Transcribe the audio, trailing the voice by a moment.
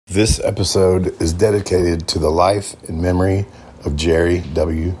This episode is dedicated to the life and memory of Jerry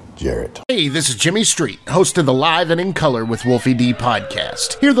W. Jarrett. Hey, this is Jimmy Street, host of the Live and in Color with Wolfie D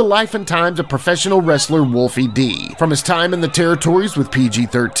podcast. Hear the life and times of professional wrestler Wolfie D. From his time in the territories with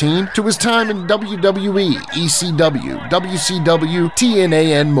PG-13 to his time in WWE, ECW, WCW,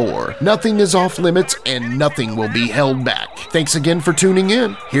 TNA, and more. Nothing is off limits and nothing will be held back. Thanks again for tuning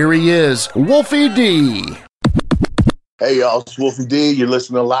in. Here he is, Wolfie D. Hey, y'all, it's Wolfie D. You're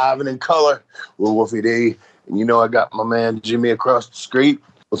listening to Live and in Color with Wolfie D. And you know I got my man Jimmy across the street.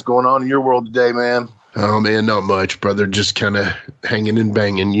 What's going on in your world today, man? Oh, man, not much, brother. Just kind of hanging and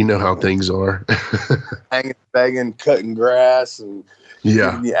banging. You know how things are. Hanging, banging, cutting grass, and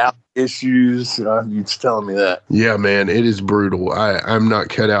yeah, the out issues. You're just telling me that. Yeah, man, it is brutal. I'm not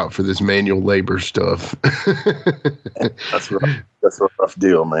cut out for this manual labor stuff. That's rough. That's a rough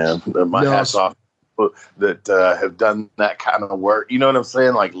deal, man. My hat's off that have done that kind of work. You know what I'm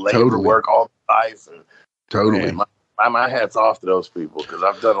saying? Like labor work all life. And, totally. Man, my hat's off to those people because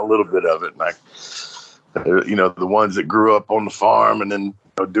I've done a little bit of it. And the ones that grew up on the farm and then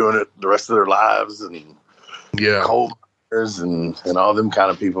doing it the rest of their lives and coal miners and all them kind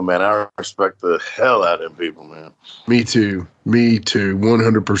of people, man. I respect the hell out of them people, man. Me too.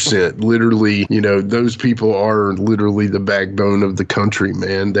 100%. Literally, those people are literally the backbone of the country,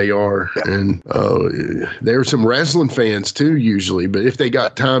 man. They are. Yeah. And there are some wrestling fans too, usually, but if they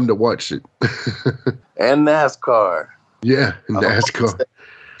got time to watch it. And NASCAR. Yeah, NASCAR.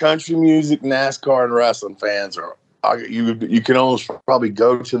 Country music, NASCAR, and wrestling fans are. You can almost probably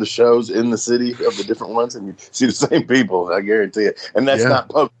go to the shows in the city of the different ones and you see the same people. I guarantee it. And that's not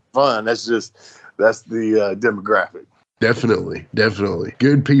poking fun. That's the demographic. Definitely.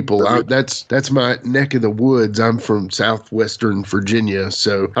 Good people. That's my neck of the woods. I'm from southwestern Virginia.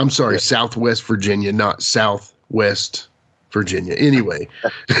 So I'm sorry, Southwest Virginia, not Southwest Virginia. Anyway,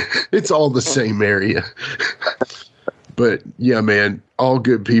 it's all the same area. But yeah, man, all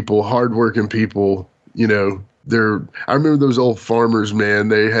good people, hardworking people, I remember those old farmers, man,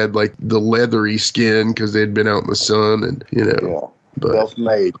 they had like the leathery skin because they'd been out in the sun and, but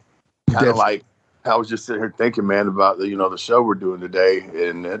self-made. Kind of like, I was just sitting here thinking, man, about the show we're doing today.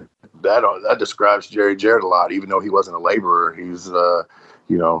 And that describes Jerry Jarrett a lot, even though he wasn't a laborer. He's,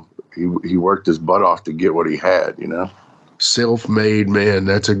 he worked his butt off to get what he had, Self-made, man.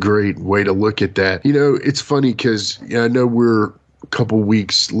 That's a great way to look at that. It's funny because I know we're a couple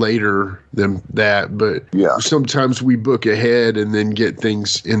weeks later than that, but sometimes we book ahead and then get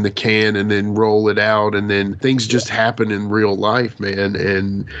things in the can and then roll it out, and then things just happen in real life, man.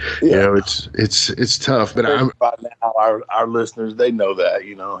 And it's tough. But by now, our listeners, they know that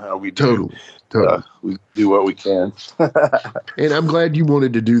how we do. Totally. We do what we can. And I'm glad you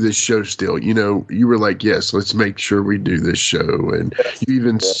wanted to do this show still. You were like, yes, let's make sure we do this show. And you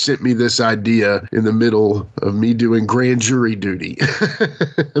even sent me this idea in the middle of me doing grand jury duty.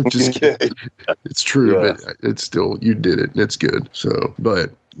 I'm just kidding. It's true, but it's still, you did it. It's good. So,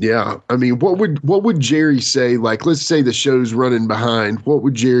 but yeah, I mean, what would Jerry say? Like, let's say the show's running behind. What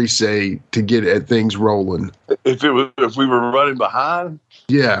would Jerry say to get at things rolling? If we were running behind?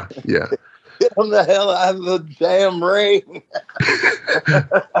 Yeah. Get them the hell out of the damn ring.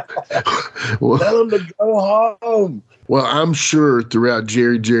 Tell them to go home. Well, I'm sure throughout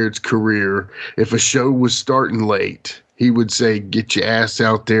Jerry Jarrett's career, if a show was starting late, he would say, get your ass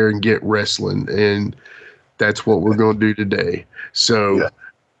out there and get wrestling. And that's what we're going to do today. So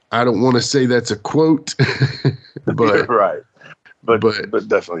I don't want to say that's a quote, but right. But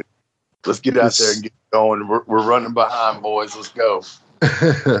definitely. Let's get out there and get going. We're running behind, boys. Let's go.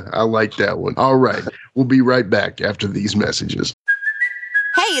 I like that one. All right. We'll be right back after these messages.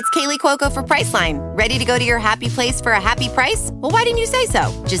 Hey, it's Kaylee Cuoco for Priceline. Ready to go to your happy place for a happy price? Well, why didn't you say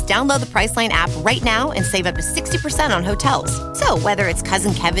so? Just download the Priceline app right now and save up to 60% on hotels. So whether it's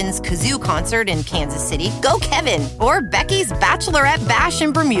Cousin Kevin's Kazoo Concert in Kansas City, go Kevin, or Becky's Bachelorette Bash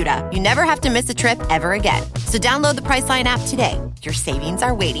in Bermuda, you never have to miss a trip ever again. So download the Priceline app today. Your savings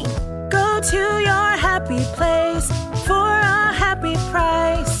are waiting. Go to your happy place for a happy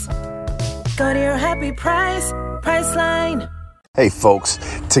price. Go to your happy price, Priceline. Hey folks,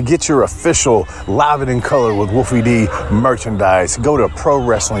 to get your official Live and in Color with Wolfie D merchandise, go to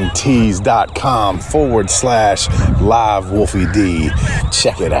ProWrestlingTees.com/Live Wolfie D.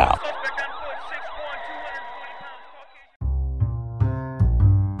 Check it out.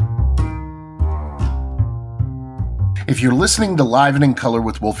 If you're listening to Live and in Color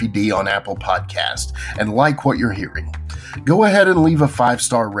with Wolfie D on Apple Podcast and like what you're hearing, go ahead and leave a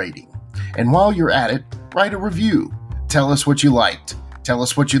 5-star rating. And while you're at it, write a review. Tell us what you liked. Tell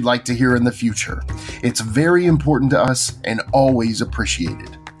us what you'd like to hear in the future. It's very important to us and always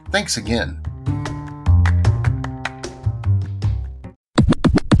appreciated. Thanks again.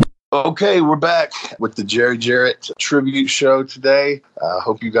 Okay, we're back with the Jerry Jarrett tribute show today.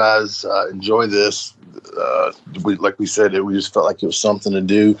 Hope you guys enjoy this. Like we said, we just felt like it was something to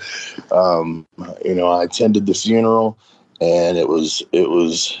do. I attended the funeral, and it was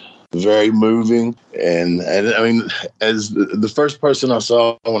very moving. And I mean, as the first person I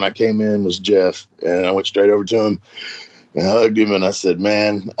saw when I came in was Jeff, and I went straight over to him and hugged him, and I said,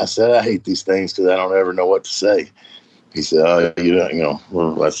 "Man," I hate these things because I don't ever know what to say. He said,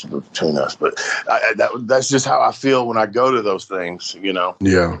 well, that's between us. But that's just how I feel when I go to those things,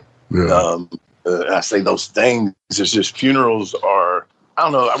 Yeah. I say those things. It's just funerals are, I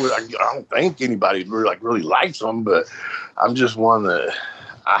don't know. I don't think anybody really likes them, but I'm just one that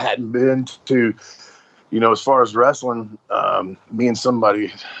I hadn't been to, as far as wrestling, me and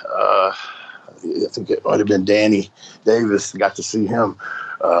somebody, I think it might have been Danny Davis, got to see him,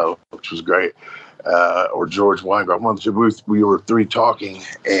 which was great. Or George Weingart. We were three talking,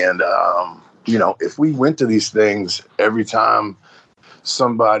 and if we went to these things every time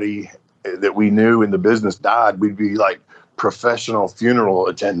somebody that we knew in the business died, we'd be like professional funeral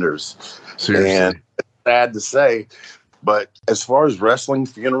attenders. Seriously. And it's sad to say, but as far as wrestling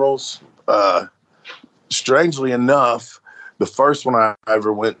funerals, strangely enough, the first one I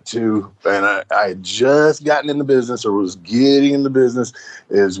ever went to, and I had just gotten in the business or was getting in the business,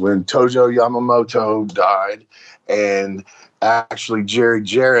 is when Tojo Yamamoto died. And actually Jerry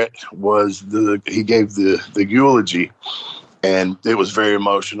Jarrett he gave the eulogy, and it was very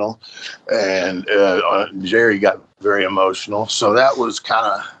emotional. And Jerry got very emotional. So that was kind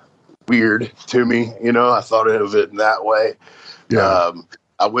of weird to me. I thought of it in that way. Yeah.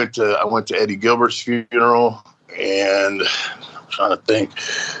 I went to Eddie Gilbert's funeral, and I'm trying to think.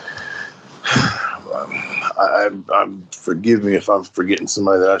 I'm forgive me if I'm forgetting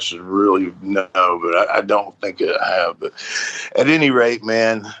somebody that I should really know, but I don't think I have. But at any rate,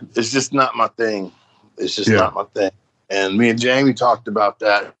 man, it's just not my thing. It's just not my thing. And me and Jamie talked about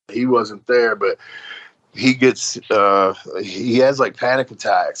that. He wasn't there, but he gets he has like panic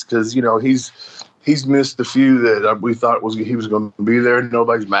attacks because he's missed a few that we thought he was going to be there.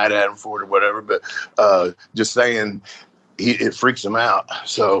 Nobody's mad at him for it or whatever, but just saying it freaks him out.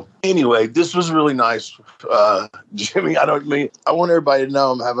 So anyway, this was really nice. Jimmy, I want everybody to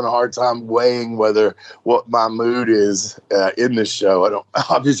know I'm having a hard time weighing what my mood is in this show. I don't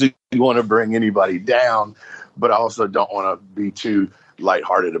obviously want to bring anybody down, but I also don't want to be too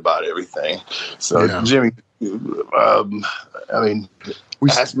lighthearted about everything. So Jimmy,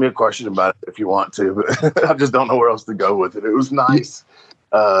 ask me a question about it if you want to, but I just don't know where else to go with it. It was nice,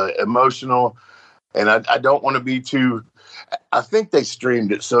 emotional, and I don't want to be too. I think they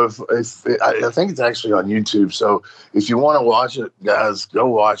streamed it, so I think it's actually on YouTube. So if you want to watch it, guys, go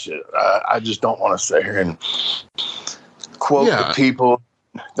watch it. I just don't want to sit here and quote the people.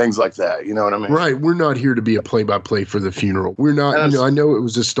 Things like that, you know what I mean? Right. We're not here to be a play-by-play for the funeral. We're not, I know it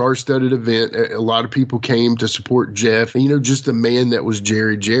was a star-studded event. A lot of people came to support Jeff, and, just the man that was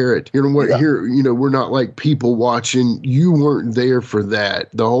Jerry Jarrett. You know what? Here, we're not like people watching. You weren't there for that.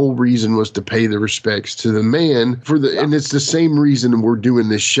 The whole reason was to pay the respects to the man and it's the same reason we're doing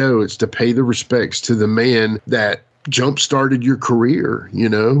this show. It's to pay the respects to the man that jump-started your career,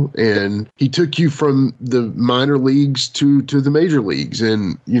 and he took you from the minor leagues to the major leagues.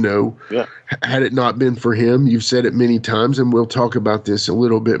 And, had it not been for him, you've said it many times, and we'll talk about this a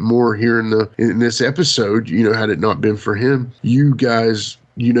little bit more here in this episode, had it not been for him, you guys,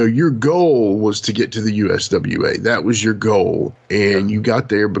 your goal was to get to the USWA. That was your goal. And you got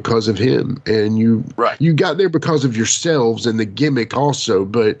there because of him, and you got there because of yourselves and the gimmick also,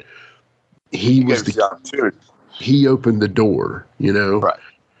 but he was the job too. He opened the door, Right.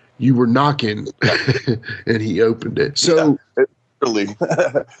 You were knocking and he opened it. So, really.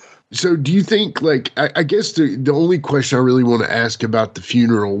 So do you think, I guess the only question I really want to ask about the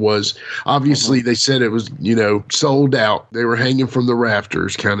funeral was, obviously they said it was, sold out. They were hanging from the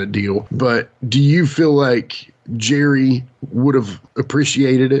rafters kind of deal. But do you feel like Jerry would have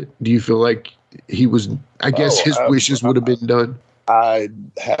appreciated it? Do you feel like he was, his wishes would have been done? I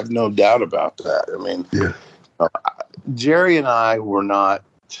have no doubt about that. I mean, Jerry and I were not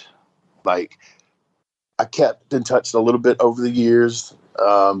I kept in touch a little bit over the years,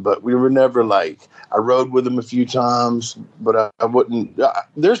 but we were never I rode with him a few times, but I wouldn't.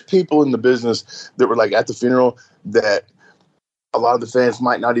 There's people in the business that were at the funeral that a lot of the fans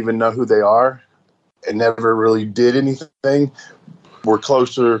might not even know who they are and never really did anything. We're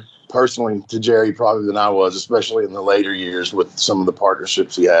closer personally to Jerry probably than I was, especially in the later years with some of the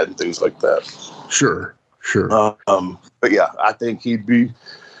partnerships he had and things like that. Sure. But yeah, I think he'd be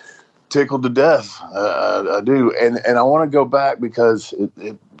tickled to death. I do. And I want to go back because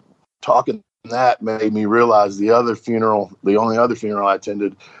talking that made me realize the only other funeral I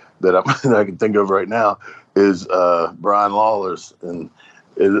attended that I can think of right now is Brian Lawler's, and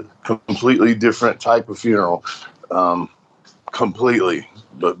it's a completely different type of funeral. Completely,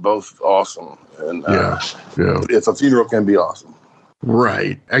 but both awesome. And if a funeral can be awesome.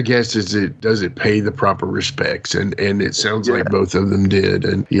 Right. I guess does it pay the proper respects? And it sounds like both of them did.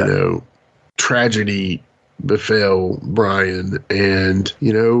 And, tragedy befell Brian, and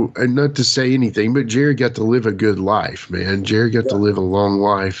and not to say anything, but Jerry got to live a good life, man. Jerry got to live a long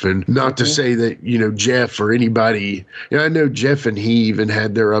life, and not to say that Jeff or anybody. I know Jeff and he even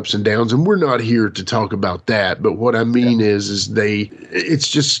had their ups and downs, and we're not here to talk about that. But what I mean is it's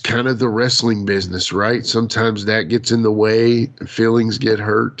just kind of the wrestling business, right? Sometimes that gets in the way, feelings get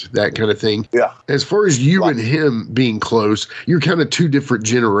hurt, that kind of thing. Yeah. As far as you and him being close, you're kind of two different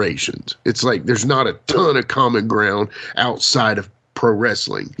generations. It's like there's not a ton of common ground outside of pro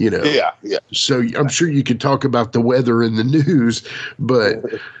wrestling, Yeah. So I'm sure you could talk about the weather in the news, but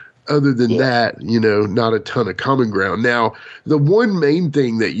other than that, not a ton of common ground. Now, the one main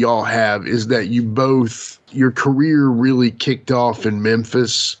thing that y'all have is that your career really kicked off in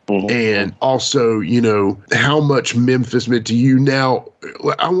Memphis, and also, how much Memphis meant to you. Now,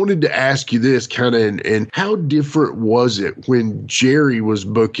 I wanted to ask you this kind of, and how different was it when Jerry was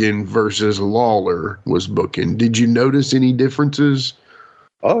booking versus Lawler was booking? Did you notice any differences?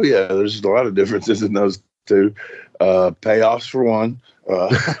 Oh, yeah, there's a lot of differences in those two. Payoffs for one.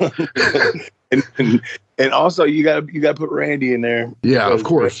 And also you got to put Randy in there. Yeah, of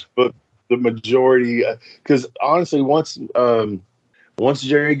course. But the majority, because honestly, once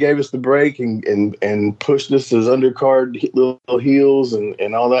Jerry gave us the break and pushed us as undercard little heels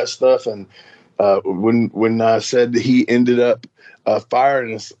and all that stuff, and when I said that he ended up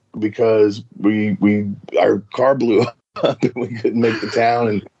firing us because our car blew up and we couldn't make the town,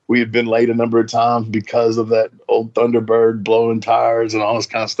 and we had been late a number of times because of that old Thunderbird blowing tires and all this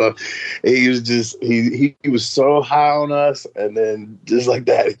kind of stuff. He was just, he was so high on us. And then just like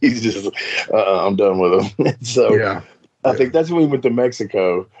that, he's just, I'm done with him. So I think that's when we went to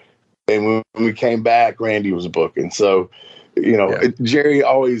Mexico. And when we came back, Randy was booking. So, Jerry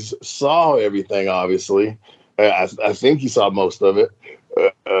always saw everything, obviously. I think he saw most of it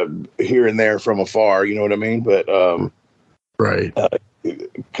here and there from afar, you know what I mean? But, right.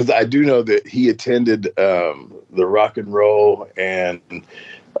 Because I do know that he attended the Rock and Roll and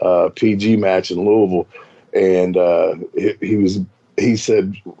PG match in Louisville, and he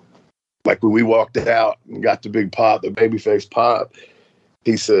said, like when we walked out and got the big pop, the babyface pop,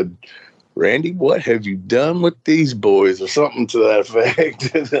 he said, "Randy, what have you done with these boys?" or something to that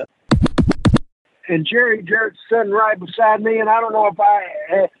effect. And Jerry's sitting right beside me, and I don't know if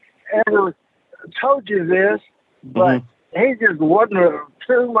I ever told you this, but he just wasn't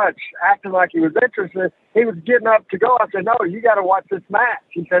too much acting like he was interested. He was getting up to go. I said, "No, you got to watch this match."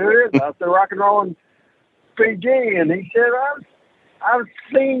 He said, "It is." I said, "Rock and Roll and PG." And he said, I've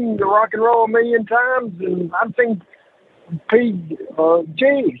seen the Rock and Roll a million times, and I've seen PG.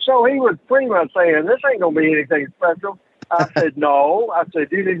 So he was pretty much saying, "This ain't going to be anything special." I said, "No." I said,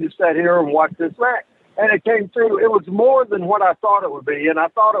 "You need to sit here and watch this match." And it came through. It was more than what I thought it would be, and I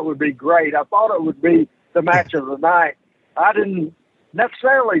thought it would be great. I thought it would be the match of the night. I didn't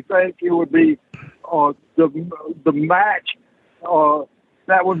necessarily think it would be the match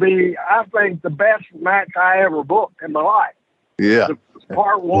that would be, I think, the best match I ever booked in my life. Yeah. The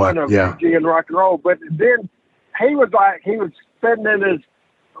part one of PG and Rock and Roll. But then he was spitting in his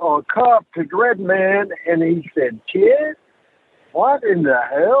cup to Dreadman, and he said, "Kid, what in the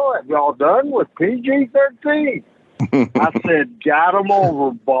hell have y'all done with PG-13? I said, "Got him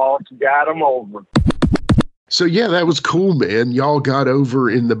over, boss. Got him over." So, yeah, that was cool, man. Y'all got over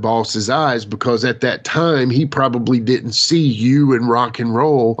in the boss's eyes because at that time, he probably didn't see you and Rock and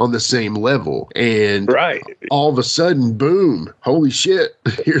Roll on the same level. And all of a sudden, boom, holy shit,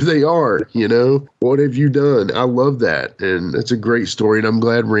 here they are, What have you done? I love that. And that's a great story. And I'm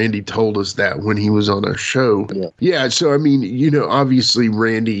glad Randy told us that when he was on our show. Yeah, so, I mean, obviously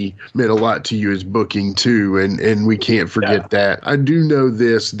Randy meant a lot to you as booking, too, and we can't forget that. I do know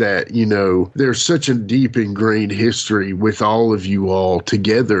this, that, there's such a deep ingrained history with all of you all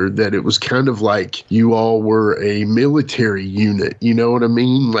together that it was kind of like you all were a military unit. You know what I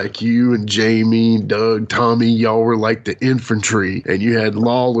mean? Like you and Jamie, Doug, Tommy, y'all were like the infantry, and you had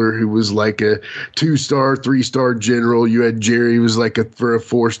Lawler, who was like a 2-star, 3-star general. You had Jerry, who was like a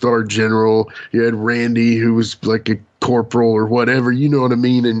 4-star general. You had Randy, who was like a corporal or whatever. You know what I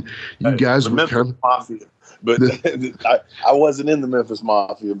mean? And you guys were kind of mafia. But I wasn't in the Memphis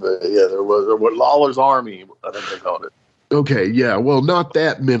Mafia, but yeah, there was Lawler's Army, I think they called it. Okay, yeah. Well, not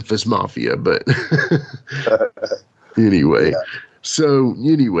that Memphis Mafia, but anyway. Yeah. So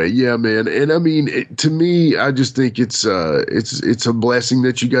anyway, yeah, man. And I mean, to me, I just think it's a blessing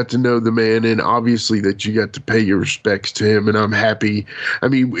that you got to know the man, and obviously that you got to pay your respects to him. And I'm happy. I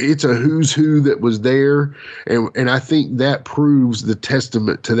mean, it's a who's who that was there, and I think that proves the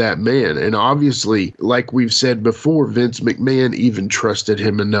testament to that man. And obviously, like we've said before, Vince McMahon even trusted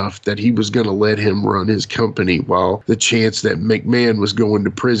him enough that he was going to let him run his company while the chance that McMahon was going to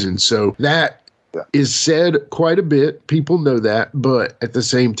prison. So that is said quite a bit. People know that, but at the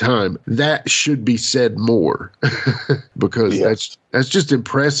same time, that should be said more because that's just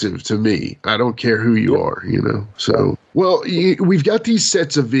impressive to me. I don't care who you are, you know. So, well, we've got these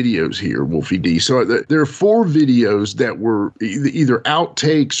sets of videos here, Wolfie D. So there are 4 videos that were either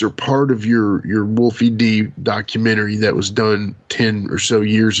outtakes or part of your Wolfie D documentary that was done 10 or so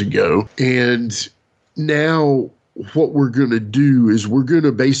years ago, and now what we're going to do is we're going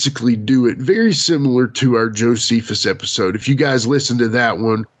to basically do it very similar to our Josephus episode. If you guys listen to that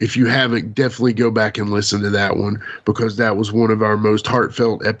one, if you haven't, definitely go back and listen to that one because that was one of our most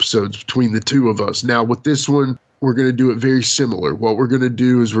heartfelt episodes between the two of us. Now with this one, we're going to do it very similar. What we're going to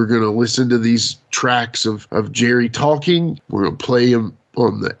do is we're going to listen to these tracks of Jerry talking. We're going to play them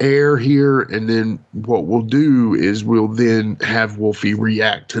on the air here, and then what we'll do is we'll then have Wolfie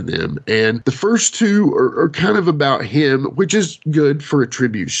react to them. And the first 2 are kind of about him, which is good for a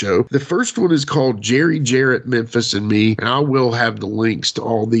tribute show. The first one is called Jerry Jarrett, Memphis and Me, and I will have the links to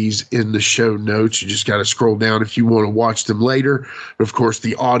all these in the show notes. You just got to scroll down if you want to watch them later. But of course,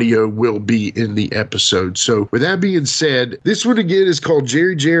 the audio will be in the episode. So with that being said, this one again is called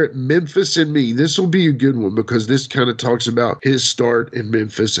Jerry Jarrett, Memphis and Me. This will be a good one because this kind of talks about his start in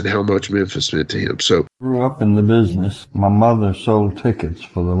Memphis and how much Memphis meant to him. So, grew up in the business. My mother sold tickets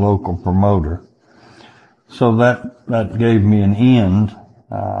for the local promoter, so that gave me an end.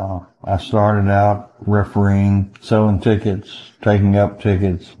 I started out refereeing, selling tickets, taking up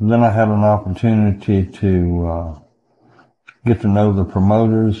tickets. Then I had an opportunity to get to know the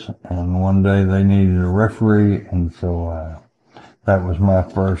promoters, and one day they needed a referee, and so that was my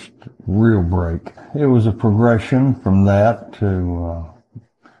first real break. It was a progression from that to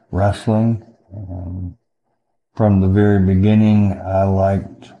wrestling. From the very beginning, I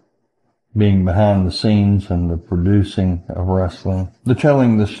liked being behind the scenes and the producing of wrestling, the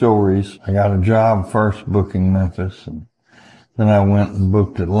telling the stories. I got a job first booking Memphis, and then I went and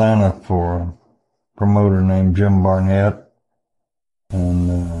booked Atlanta for a promoter named Jim Barnett, and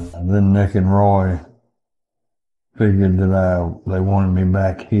then Nick and Roy figured that they wanted me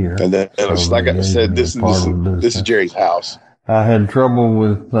back here. And then, so like I said, this is Jerry's house. I had trouble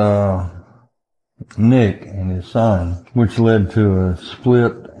with Nick and his son, which led to a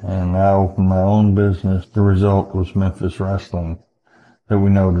split, and I opened my own business. The result was Memphis Wrestling that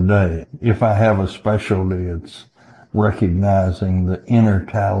we know today. If I have a specialty, it's recognizing the inner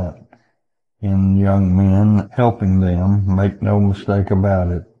talent in young men, helping them. Make no mistake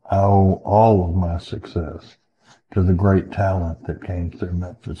about it, I owe all of my success to the great talent that came through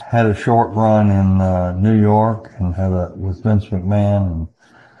Memphis. Had a short run in New York and with Vince McMahon, and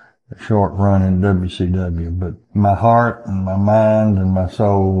a short run in WCW, but my heart and my mind and my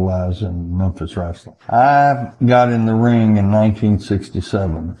soul lies in Memphis Wrestling. I got in the ring in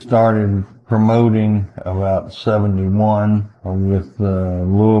 1967, started promoting about 71 with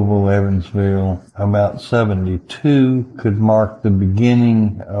Louisville, Evansville. About 72 could mark the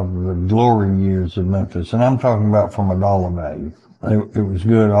beginning of the glory years of Memphis. And I'm talking about from a dollar value. It was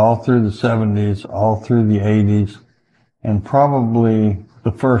good all through the 70s, all through the 80s, and probably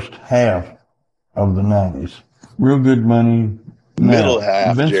the first half of the 90s. Real good money. Middle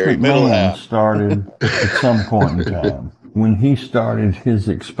half, Vince Jerry, McMahon middle half. started at some point in time. When he started his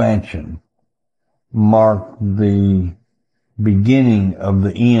expansion, marked the beginning of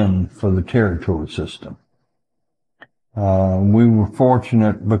the end for the territory system. We were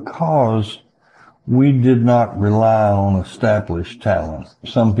fortunate because we did not rely on established talent.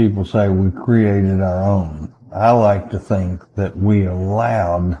 Some people say we created our own. I like to think that we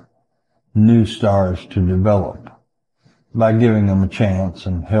allowed new stars to develop by giving them a chance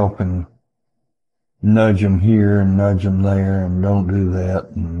and helping nudge them here and nudge them there, and don't do that,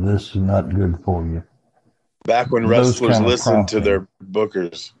 and this is not good for you. Back when wrestlers listened to their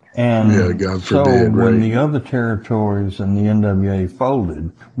bookers. And yeah, God forbid, when the other territories and the NWA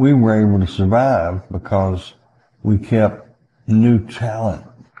folded, we were able to survive because we kept new talent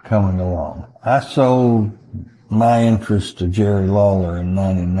coming along. I sold my interest to Jerry Lawler in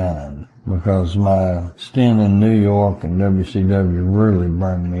 99. because my stint in New York and WCW really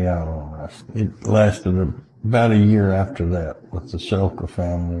burned me out on wrestling. It lasted about a year after that with the Selka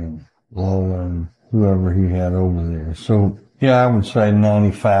family and Lola and whoever he had over there. So, yeah, I would say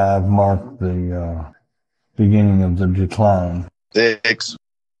 95 marked the beginning of the decline. 6.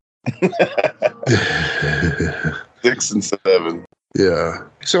 6 and 7. Yeah.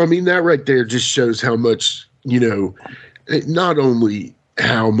 So, I mean, that right there just shows how much, not only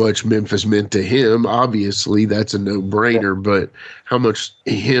how much Memphis meant to him, obviously that's a no-brainer, but how much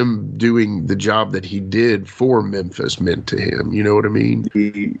him doing the job that he did for Memphis meant to him. You know what I mean?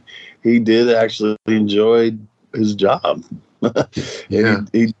 He did actually enjoy his job. Yeah.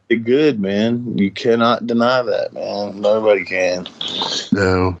 He did good, man. You cannot deny that, man. Nobody can.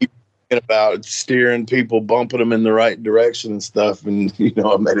 No. About steering people, bumping them in the right direction and stuff, and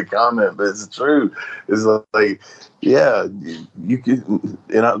I made a comment, but it's true. It's like, yeah, you could,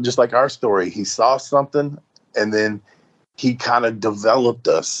 just like our story, he saw something, and then he kind of developed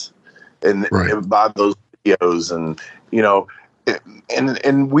us, and by those videos, and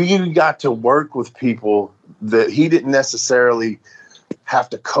and we got to work with people that he didn't necessarily have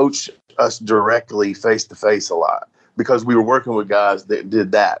to coach us directly face to face a lot, because we were working with guys that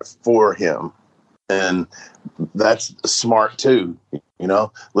did that for him. And that's smart too.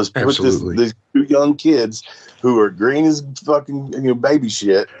 Let's put these 2 young kids who are green as fucking baby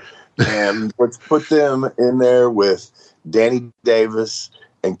shit, and let's put them in there with Danny Davis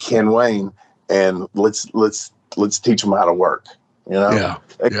and Ken Wayne, and let's teach them how to work. Yeah.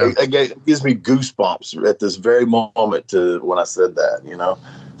 It gives me goosebumps at this very moment when I said that.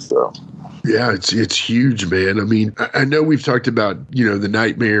 So. Yeah, it's huge, man. I mean, I know we've talked about, the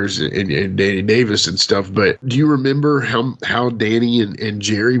Nightmares and Danny Davis and stuff, but do you remember how Danny and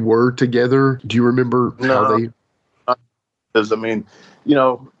Jerry were together? Do you remember how they? Because, I mean,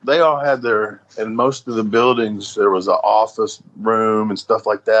 they all had in most of the buildings, there was an office room and stuff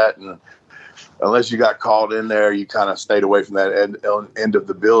like that. And unless you got called in there, you kind of stayed away from that end of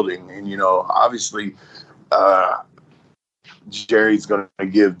the building. And, obviously, Jerry's going to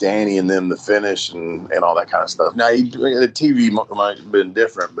give Danny and them the finish and all that kind of stuff. Now, the TV might have been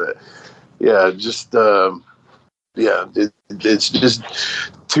different, but yeah, just it's just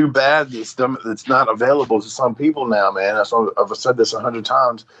too bad that it's not available to some people now, man. I've said this 100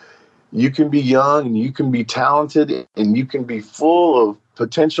 times. You can be young and you can be talented and you can be full of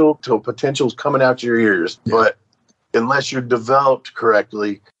potential till potential's coming out your ears, but unless you're developed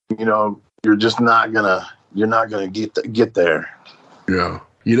correctly, you're just not gonna. You're not going to get there. Yeah.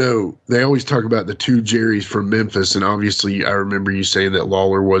 They always talk about the 2 Jerrys from Memphis, and obviously I remember you saying that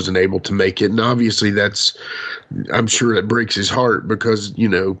Lawler wasn't able to make it, and obviously I'm sure that breaks his heart because,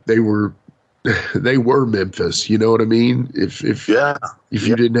 they were Memphis, you know what I mean? If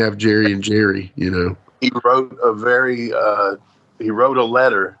you didn't have Jerry and Jerry, He wrote he wrote a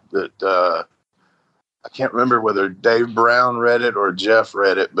letter that I can't remember whether Dave Brown read it or Jeff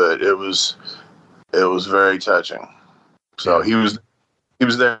read it, but it was very touching. So he was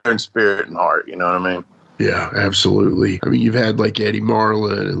there in spirit and heart. You know what I mean? Yeah, absolutely. I mean, you've had like Eddie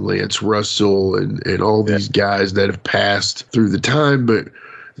Marlin and Lance Russell and all these guys that have passed through the time, but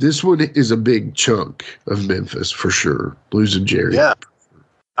this one is a big chunk of Memphis for sure. Losing Jerry. Yeah.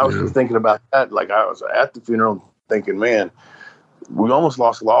 I was thinking about that. Like I was at the funeral thinking, man, we almost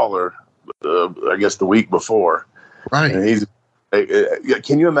lost Lawler, I guess the week before. Right. And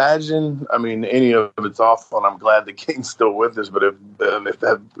can you imagine? I mean, any of it's awful, and I'm glad the King's still with us. But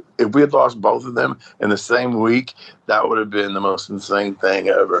if we had lost both of them in the same week, that would have been the most insane thing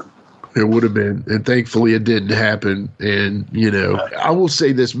ever. It would have been, and thankfully it didn't happen. And I will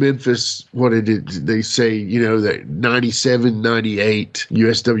say this: Memphis. What did they say? That 97, 98,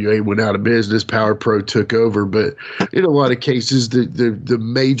 USWA went out of business. Power Pro took over, but in a lot of cases, the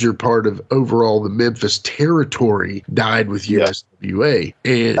major part of overall the Memphis territory died with USWA.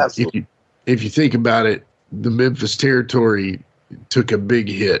 And if you think about it, the Memphis territory took a big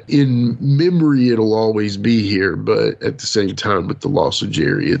hit. In memory, it'll always be here, but at the same time, with the loss of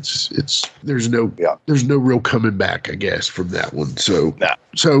Jerry, there's no real coming back, I guess, from that one. So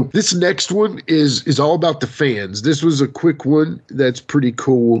this next one is all about the fans. This was a quick one that's pretty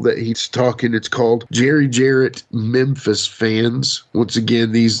cool that he's talking. It's called Jerry Jarrett Memphis Fans. Once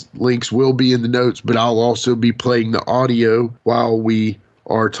again, these links will be in the notes, but I'll also be playing the audio while we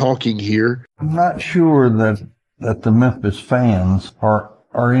are talking here. I'm not sure that the Memphis fans are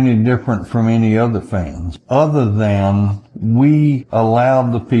any different from any other fans, other than we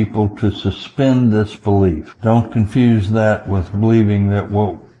allowed the people to suspend disbelief. Don't confuse that with believing that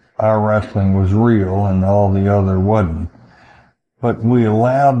our wrestling was real and all the other wasn't. but we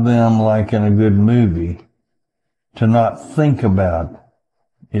allowed them, like in a good movie, to not think about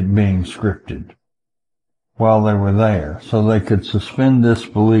it being scripted while they were there, so they could suspend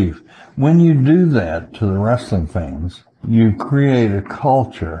disbelief. When you do that to the wrestling fans, you create a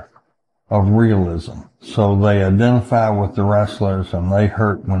culture of realism. So they identify with the wrestlers, and they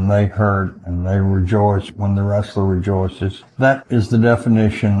hurt when they hurt, and they rejoice when the wrestler rejoices. That is the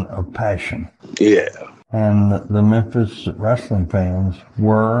definition of passion. Yeah. And the Memphis wrestling fans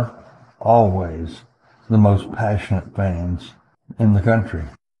were always the most passionate fans in the country.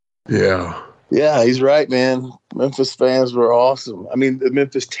 Yeah. Yeah, he's right, man. Memphis fans were awesome. I mean, the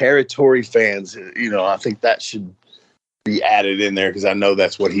Memphis territory fans, I think that should be added in there, because I know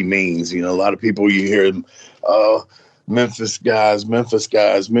that's what he means. A lot of people, you hear them, Memphis guys.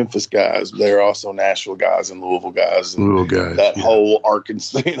 They're also Nashville guys and Louisville guys. And that whole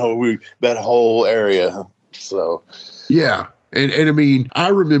Arkansas, that whole area. So, yeah. And I mean, I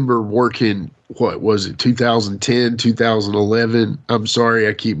remember working, what was it, 2010, 2011? I'm sorry,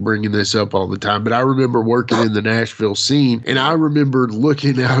 I keep bringing this up all the time, but I remember working in the Nashville scene, and I remember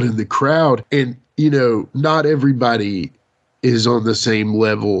looking out in the crowd, and, not everybody is on the same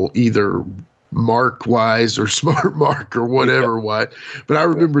level, either mark-wise or smart mark or whatever, what. But I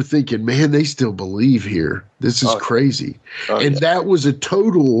remember thinking, man, they still believe here. This is crazy. And that was a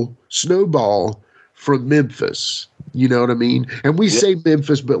total snowball from Memphis. You know what I mean? And we say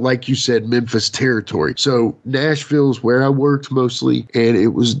Memphis, but like you said, Memphis territory. So Nashville's where I worked mostly,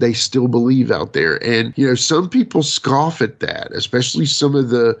 and they still believe out there. And, some people scoff at that, especially some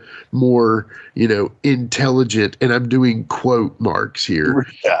of the more, intelligent, and I'm doing quote marks here.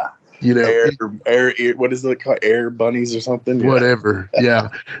 Yeah. Air, what is it called? Air bunnies or something? Whatever. Yeah.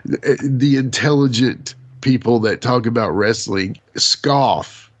 The intelligent people that talk about wrestling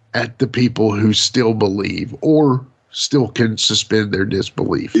scoff at the people who still believe or still can suspend their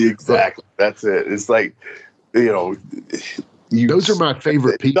disbelief. Exactly. That's it. It's like, those are my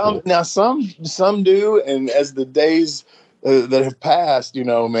favorite people. Some do. And as the days that have passed,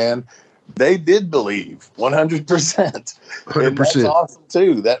 man, they did believe 100%. 100%. And that's awesome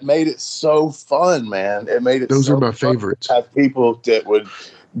too. That made it so fun, man. It made it Those so are my fun favorites. to have people that would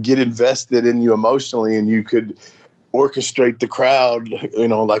get invested in you emotionally, and you could orchestrate the crowd,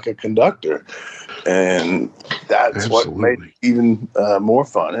 like a conductor. And that's what made it even more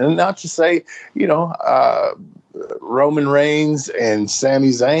fun. And not to say, Roman Reigns and Sami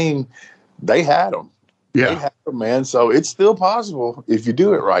Zayn, they had them. Yeah. They had them, man. So it's still possible if you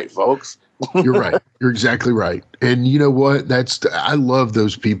do it right, folks. You're right. You're exactly right. And you know what? I love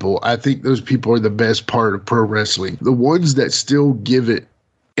those people. I think those people are the best part of pro wrestling. The ones that still give it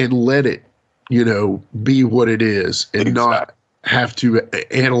and let it, be what it is, and not have to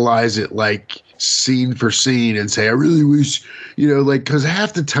analyze it like scene for scene and say, I really wish, because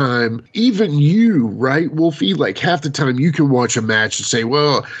half the time, even you, right, Wolfie, like half the time you can watch a match and say,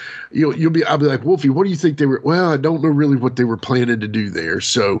 well, I'll be like, Wolfie, what do you think they were? Well, I don't know really what they were planning to do there.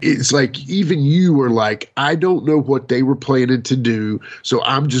 So it's like, even you are like, I don't know what they were planning to do. So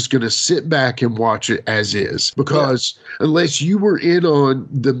I'm just going to sit back and watch it as is, because unless you were in on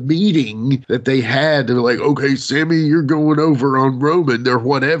the meeting that they had, they're like, okay, Sammy, you're going over on Roman or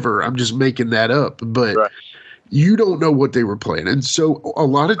whatever. I'm just making that up. But you don't know what they were planning. So a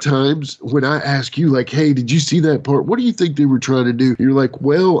lot of times when I ask you, like, hey, did you see that part? What do you think they were trying to do? You're like,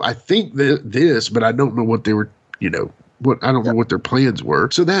 well, I think this, but I don't know what they were, I don't know what their plans were.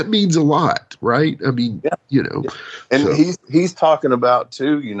 So that means a lot, right? I mean, And so. He's talking about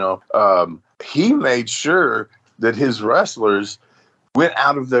too, he made sure that his wrestlers went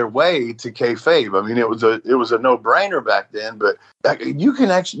out of their way to kayfabe. I mean, it was a no-brainer back then, but you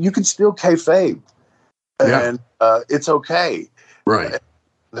can still kayfabe. And it's okay. Right.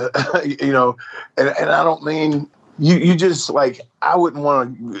 And I don't mean you just like, I wouldn't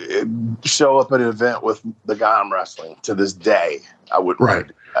want to show up at an event with the guy I'm wrestling to this day. I wouldn't want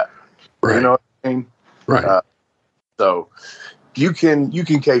to do that. Right. You know what I mean? Right. So you can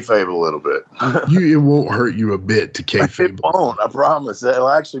kayfabe a little bit. It won't hurt you a bit to kayfabe. It won't, I promise. It'll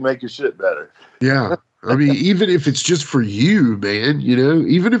actually make your shit better. Yeah. I mean, even if it's just for you, man,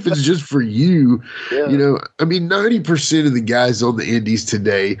 even if it's just for you, I mean, 90% of the guys on the indies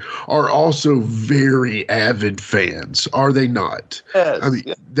today are also very avid fans, are they not? Yes. I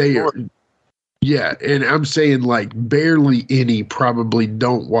mean, they are. Yeah. And I'm saying like barely any probably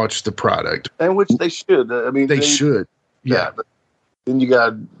don't watch the product. And which they should. I mean, they should. Yeah. But then you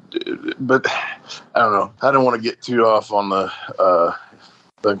got, but I don't know. I don't want to get too off on the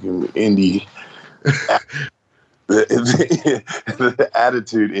fucking indie. the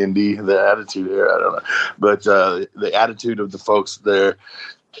attitude, Indy, the attitude here, I don't know. But the attitude of the folks there,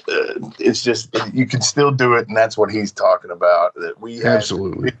 it's just, you can still do it. And that's what he's talking about, that we have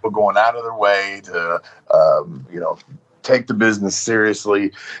absolutely people going out of their way to, take the business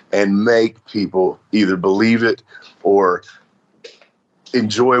seriously and make people either believe it or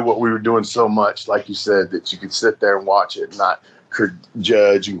enjoy what we were doing so much, like you said, that you could sit there and watch it, not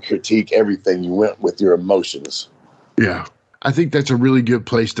judge and critique everything. You went with your emotions. Yeah. I think that's a really good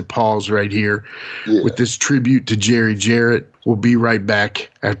place to pause right here with this tribute to Jerry Jarrett. We'll be right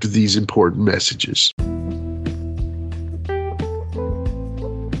back after these important messages.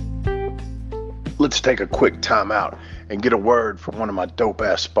 Let's take a quick time out and get a word from one of my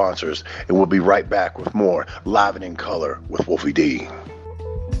dope-ass sponsors, and we'll be right back with more Live and in Color with Wolfie D.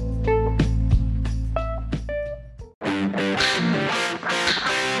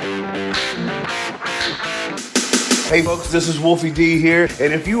 Hey folks, this is Wolfie D here,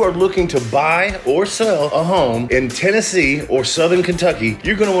 and if you are looking to buy or sell a home in Tennessee or Southern Kentucky,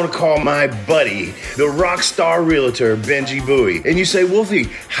 you're going to want to call my buddy, the rock star realtor, Benji Bowie. And you say, Wolfie,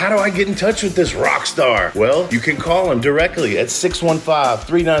 how do I get in touch with this rock star? Well, you can call him directly at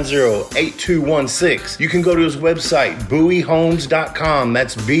 615-390-8216. You can go to his website, bowiehomes.com.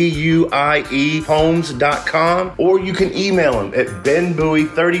 That's B-U-I-E homes.com. Or you can email him at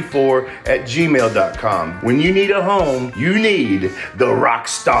benbowie34@gmail.com. When you need a home, you need the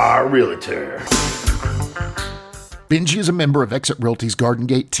Rockstar Realtor. Benji is a member of Exit Realty's Garden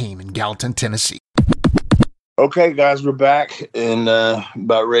Gate team in Gallatin, Tennessee. Okay, guys, we're back and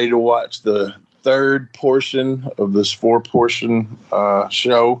about ready to watch the third portion of this 4-portion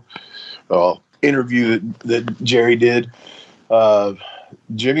show interview that Jerry did.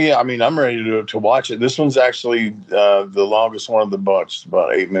 Jimmy, I mean, I'm ready to watch it. This one's actually the longest one of the bunch. It's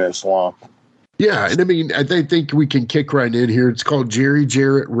about 8 minutes long. Yeah, and I mean, I think we can kick right in here. It's called Jerry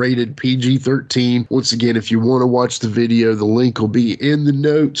Jarrett, rated PG-13. Once again, if you want to watch the video, the link will be in the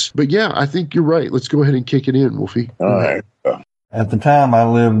notes. But yeah, I think you're right. Let's go ahead and kick it in, Wolfie. All right. At the time, I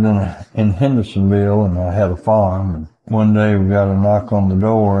lived in Hendersonville, and I had a farm. And one day, we got a knock on the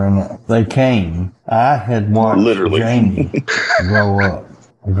door, and they came. I had watched Jamie grow up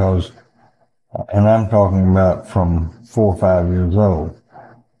because, and I'm talking about from 4 or 5 years old.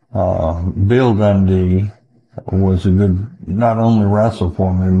 Bill Dundee was a good, not only wrestled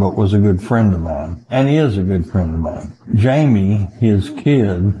for me, but was a good friend of mine. And he is a good friend of mine. Jamie, his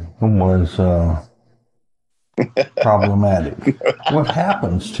kid, was problematic. What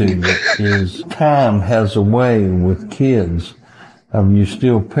happens to you is time has a way with kids of you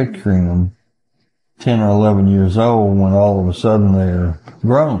still picturing them 10 or 11 years old when all of a sudden they're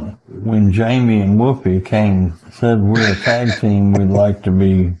grown. When Jamie and Wolfie said, we're a tag team, we'd like to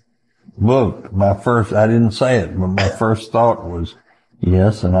be booked. I didn't say it, but my first thought was,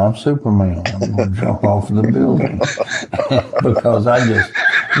 yes, and I'm Superman. I'm going to jump off the building. Because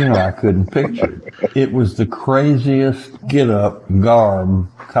I couldn't picture it. It was the craziest get-up, garb,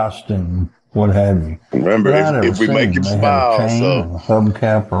 costume, what have you. Remember, if we make him smile, a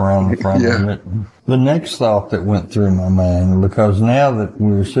hubcap around the front of it. The next thought that went through my mind, because now that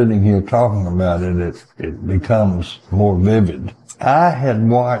we're sitting here talking about it, it becomes more vivid. I had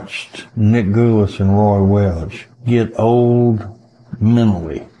watched Nick Gulas and Roy Welch get old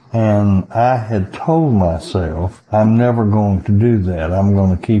mentally, and I had told myself, I'm never going to do that. I'm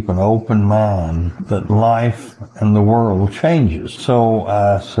going to keep an open mind that life and the world changes. So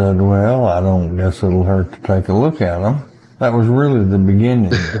I said, well, I don't guess it'll hurt to take a look at them. That was really the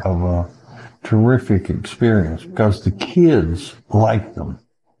beginning of a terrific experience because the kids liked them,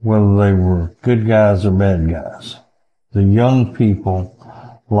 whether they were good guys or bad guys. The young people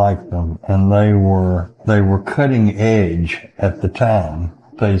liked them, and they were cutting edge at the time.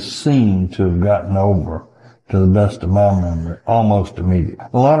 They seemed to have gotten over, to the best of my memory, almost immediately.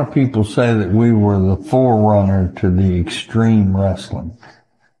 A lot of people say that we were the forerunner to the extreme wrestling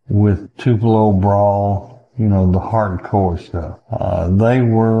with Tupelo Brawl, the hardcore stuff. They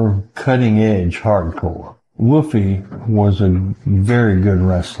were cutting edge hardcore. Wolfie was a very good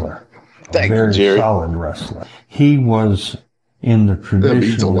wrestler. Very solid wrestler. He was in the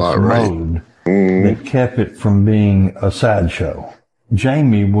traditionalist mode that kept it from being a sideshow.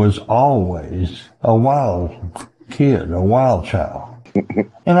 Jamie was always a wild kid, a wild child.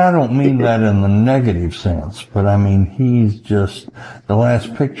 And I don't mean that in the negative sense, but I mean, he's just, the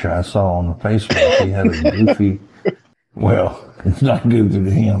last picture I saw on the Facebook, he had a goofy, well, it's not goofy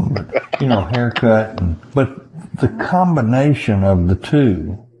to him, but, haircut. But the combination of the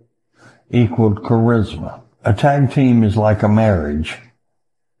two equaled charisma. A tag team is like a marriage,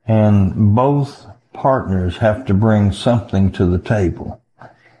 and both partners have to bring something to the table.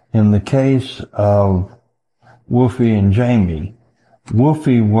 In the case of Wolfie and Jamie,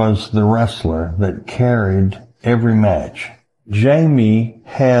 Wolfie was the wrestler that carried every match. Jamie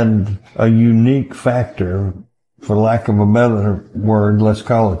had a unique factor, for lack of a better word, let's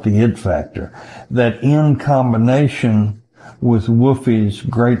call it the it factor, that in combination with Wolfie's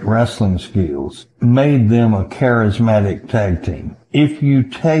great wrestling skills made them a charismatic tag team. If you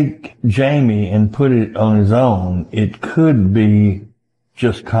take Jamie and put it on his own, it could be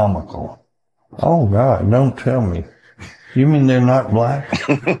just comical. Oh God, don't tell me. You mean they're not black?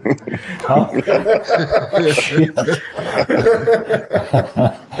 Oh, shit.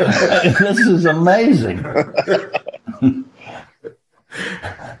 This is amazing.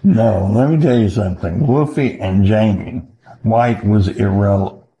 No, let me tell you something. Wolfie and Jamie White was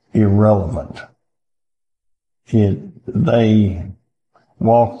irrelevant. They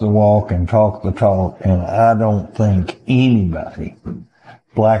walk the walk and talk the talk, and I don't think anybody,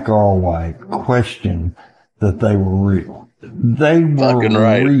 black or white, questioned that they were real. They were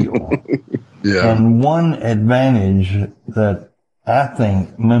real. Yeah. And one advantage that I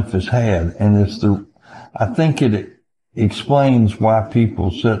think Memphis had, and I think it explains why people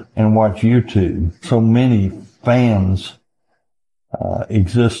sit and watch YouTube. So many fans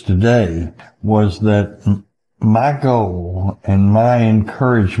exist today, was that my goal and my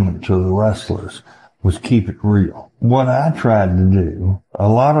encouragement to the wrestlers was keep it real. What I tried to do,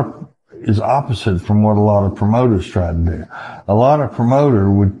 is opposite from what a lot of promoters try to do. A lot of promoter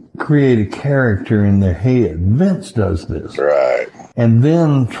would create a character in their head. Vince does this. Right. And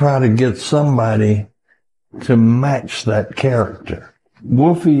then try to get somebody to match that character.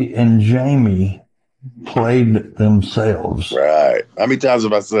 Wolfie and Jamie played themselves. Right. How many times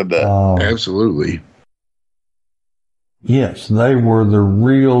have I said that? Absolutely. Yes, they were the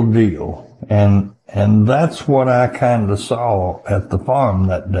real deal. And that's what I kind of saw at the farm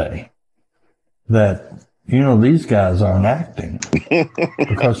that day. That, these guys aren't acting.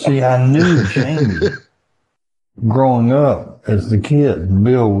 Because, see, I knew Jamie growing up as the kid.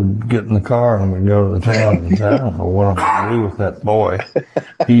 Bill would get in the car and we'd go to the town and say, I don't know what I'm going to do with that boy.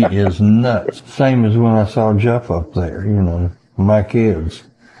 He is nuts. Same as when I saw Jeff up there, my kids.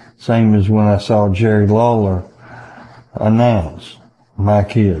 Same as when I saw Jerry Lawler announce my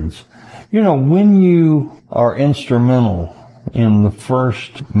kids. When you are instrumental in the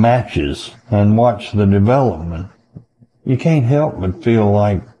first matches and watch the development, you can't help but feel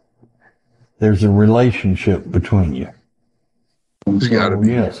like there's a relationship between you. It's gotta be.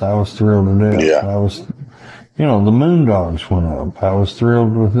 Yes, I was thrilled to death. Yeah. I was, the Moondogs went up. I was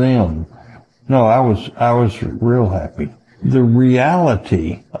thrilled with them. No, I was real happy. The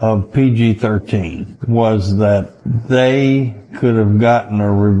reality of PG-13 was that they could have gotten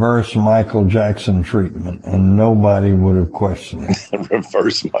a reverse Michael Jackson treatment and nobody would have questioned it.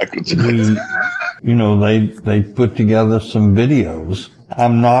 Reverse Michael Jackson. They put together some videos.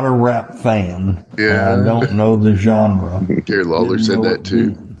 I'm not a rap fan. Yeah. I don't know the genre. Jerry Lawler said that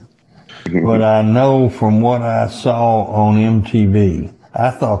too. But I know from what I saw on MTV,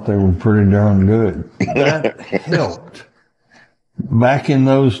 I thought they were pretty darn good. That helped. Back in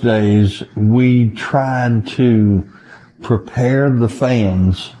those days, we tried to prepare the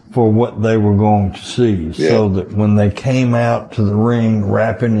fans for what they were going to see, so that when they came out to the ring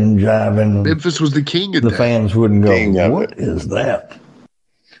rapping and jiving, Memphis was the king of the that. fans wouldn't go, what is that?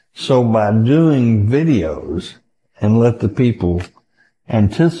 So by doing videos and let the people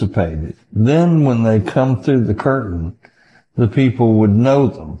anticipate it, then when they come through the curtain, the people would know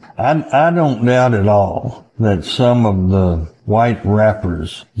them. I don't doubt at all that some of the white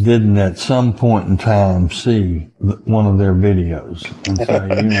rappers didn't at some point in time see one of their videos and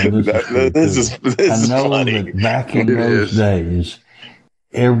say, this is I know funny. that back in those days,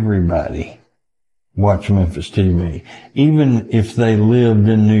 everybody watched Memphis TV. Even if they lived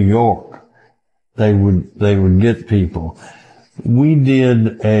in New York, they would get people. We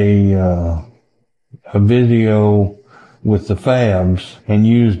did a video with the Fabs and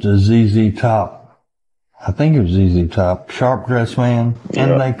used a ZZ Top. I think it was ZZ Top, Sharp Dress Man,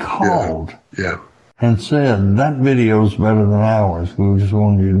 and they called and said, that video's better than ours. We just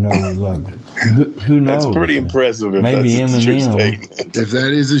wanted you to know we loved it. Who knows? That's pretty impressive. Maybe Eminem if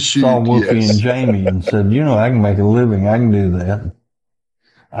that is a shoot, saw Wolfie and Jamie and said, I can make a living. I can do that.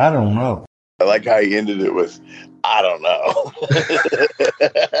 I don't know. I like how he ended it with, I don't know.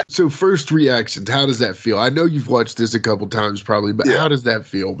 So first reactions, how does that feel? I know you've watched this a couple times probably, but how does that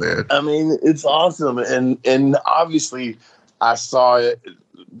feel, man? I mean, it's awesome. And obviously I saw it.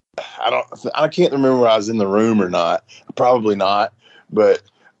 I can't remember if I was in the room or not. Probably not. But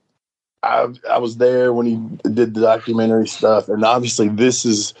I was there when he did the documentary stuff, and obviously this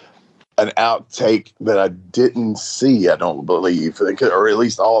is an outtake that I didn't see, I don't believe, or at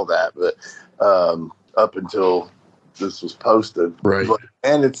least all of that, but up until this was posted. Right.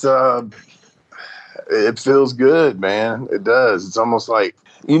 And it's it feels good, man. It does. It's almost like,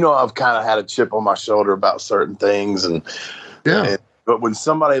 I've kind of had a chip on my shoulder about certain things, but when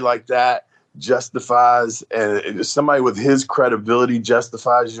somebody like that justifies, and somebody with his credibility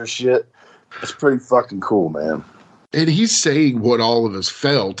justifies your shit, it's pretty fucking cool, man. And he's saying what all of us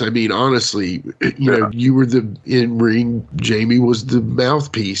felt. I mean, honestly, you were the in-ring, Jamie was the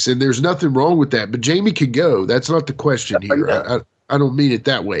mouthpiece, and there's nothing wrong with that. But Jamie could go. That's not the question here. I don't mean it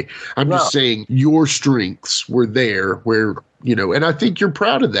that way. I'm just saying your strengths were there where, and I think you're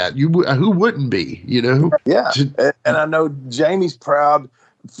proud of that. Who wouldn't be, Yeah. And I know Jamie's proud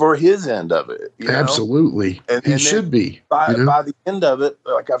for his end of it. Absolutely. And he should be. By the end of it,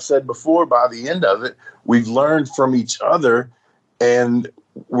 like I've said before, by the end of it, we've learned from each other, and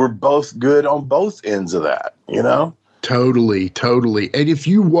we're both good on both ends of that, Totally. And if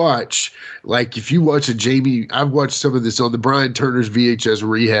you watch a Jamie, I've watched some of this on the Brian Turner's VHS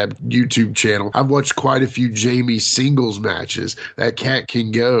Rehab YouTube channel. I've watched quite a few Jamie singles matches. That cat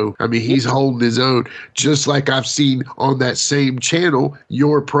can go. I mean, he's holding his own, just like I've seen on that same channel,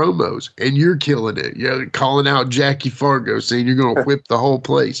 your promos, and you're killing it. You're calling out Jackie Fargo, saying you're going to whip the whole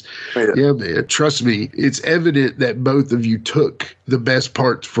place. Yeah, man. Trust me. It's evident that both of you took the best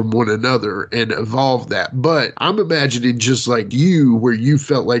parts from one another and evolved that. But I'm imagining just like you, where you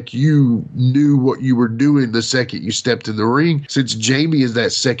felt like you knew what you were doing the second you stepped in the ring. Since Jamie is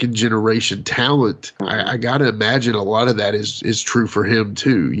that second generation talent, I gotta imagine a lot of that is true for him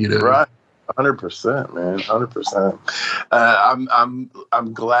too. Right. 100%, man. 100%.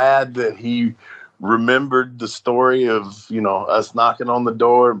 I'm glad that he remembered the story of us knocking on the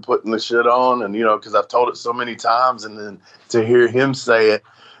door and putting the shit on, and because I've told it so many times, and then to hear him say it,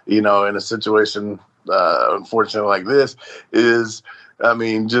 in a situation unfortunately like this is,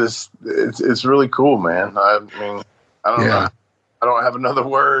 it's really cool, man. I mean, I don't know. I don't have another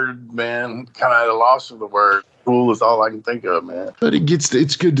word, man. Kind of at a loss for the word. Cool is all I can think of, man. But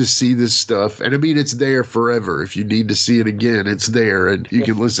it's good to see this stuff. And I mean, it's there forever. If you need to see it again, it's there, and you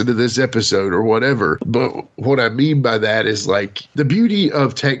can listen to this episode or whatever. But what I mean by that is, like, the beauty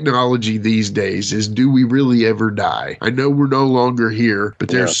of technology these days is, do we really ever die? I know we're no longer here, but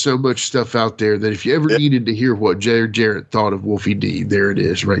there's so much stuff out there that if you ever needed to hear what Jarrett thought of Wolfie D, there it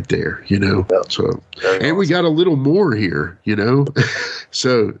is right there, So, and we got a little more here,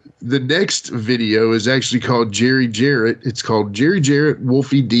 So the next video is actually called Jerry Jarrett. It's called Jerry Jarrett,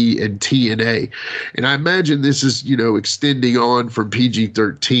 Wolfie D, and TNA. And I imagine this is, extending on from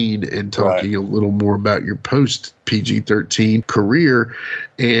PG-13 and talking a little more about your post PG-13 career.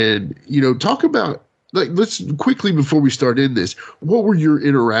 And, talk about, let's quickly, before we start in this, what were your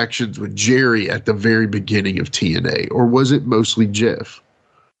interactions with Jerry at the very beginning of TNA? Or was it mostly Jeff?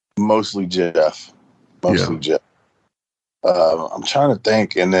 Mostly Jeff. Jeff. I'm trying to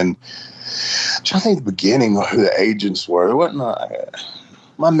think, and then I'm trying to think the beginning of who the agents were. It wasn't,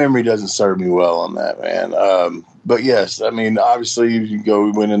 my memory doesn't serve me well on that, man. But yes, I mean, obviously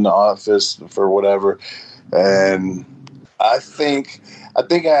we went in the office for whatever, and I think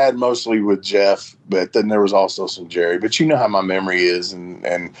I had mostly with Jeff, but then there was also some Jerry. But you know how my memory is, and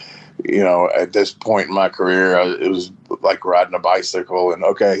at this point in my career, it was like riding a bicycle, and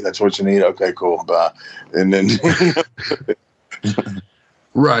okay, that's what you need. Okay, cool, bye. And then,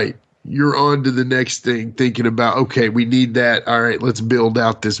 right, you're on to the next thing, thinking about, okay, we need that. All right, let's build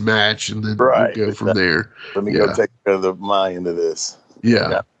out this match, and then we'll go from there. Let me go take care of my end of this.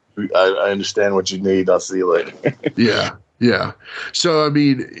 Yeah. I understand what you need. I'll see you later. Yeah. So, I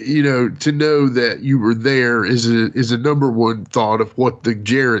mean, to know that you were there is a number one thought of what the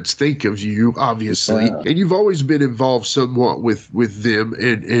Jarretts think of you, obviously. Yeah. And you've always been involved somewhat with them,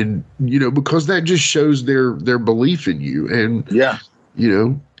 and because that just shows their belief in you. And,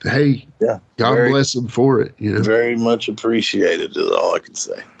 hey, God bless them for it. Very much appreciated is all I can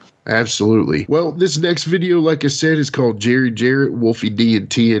say. Absolutely. Well, this next video, like I said, is called Jerry Jarrett, Wolfie D, and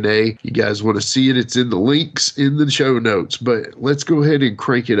TNA. You guys want to see it? It's in the links in the show notes. But let's go ahead and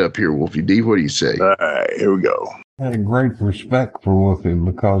crank it up here, Wolfie D. What do you say? All right, here we go. I had a great respect for Wolfie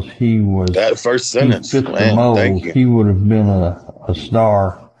because he was... That first sentence, he fit the mold. Thank you. He would have been a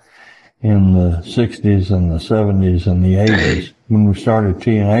star in the 60s and the 70s and the 80s. When we started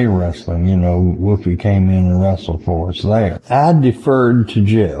TNA wrestling, Wolfie came in and wrestled for us there. I deferred to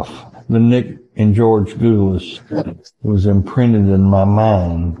Jeff the Nick and George Gulas was imprinted in my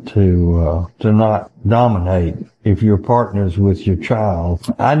mind to not dominate if you're partners with your child.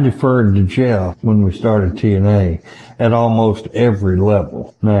 I deferred to Jeff when we started TNA at almost every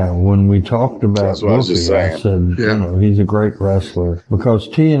level. Now, when we talked about Wolfie, I said, you know, he's a great wrestler. Because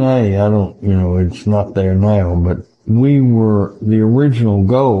TNA, it's not there now, but the original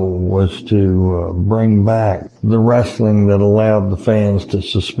goal was to bring back the wrestling that allowed the fans to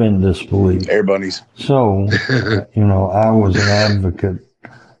suspend disbelief. Air bunnies. So, I was an advocate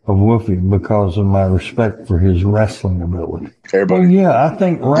of Wolfie because of my respect for his wrestling ability. Well, yeah, I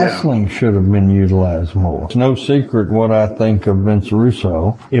think wrestling should have been utilized more. It's no secret what I think of Vince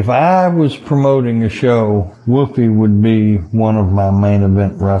Russo. If I was promoting a show, Wolfie would be one of my main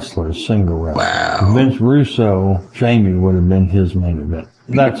event wrestlers, single wrestlers. Wow. Vince Russo, Jamie would have been his main event.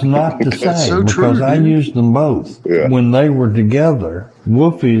 That's not to say, so because true, I used them both. Yeah. When they were together,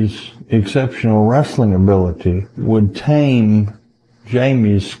 Wolfie's exceptional wrestling ability would tame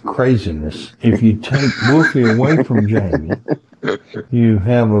Jamie's craziness. If you take Wolfie away from Jamie, you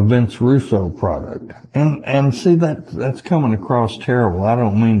have a Vince Russo product. And see, that's coming across terrible. I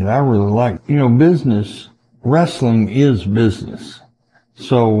don't mean that. I really like, business, wrestling is business.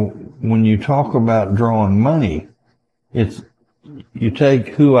 So when you talk about drawing money, it's, you take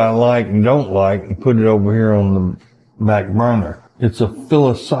who I like and don't like and put it over here on the back burner. It's a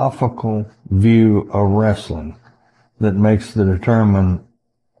philosophical view of wrestling that makes the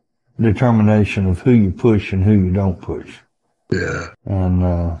determination of who you push and who you don't push. Yeah.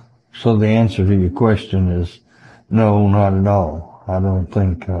 And so the answer to your question is no, not at all. I don't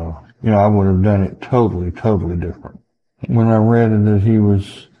think, I would have done it totally different. When I read that he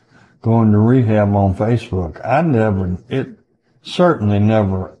was going to rehab on Facebook, it certainly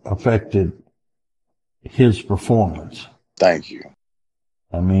never affected his performance. Thank you.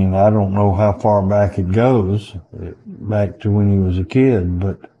 I mean, I don't know how far back it goes, back to when he was a kid,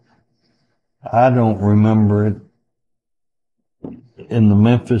 but I don't remember it in the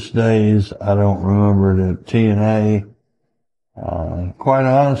Memphis days. I don't remember it at TNA. Quite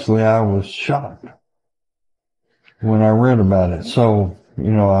honestly, I was shocked when I read about it. So,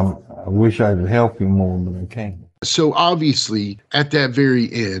 I wish I could help you more, but I can't. So obviously, at that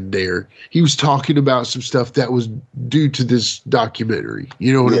very end there, he was talking about some stuff that was due to this documentary.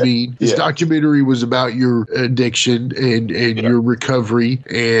 You know what I mean? This documentary was about your addiction and your recovery,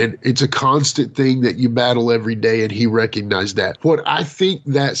 and it's a constant thing that you battle every day, and he recognized that. What I think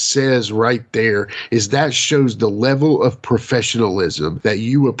that says right there is that shows the level of professionalism that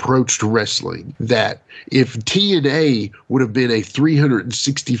you approached wrestling, that if TNA would have been a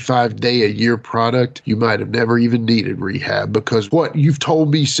 365-day-a-year product, you might have never even needed rehab, because what you've told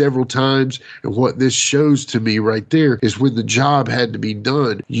me several times and what this shows to me right there is when the job had to be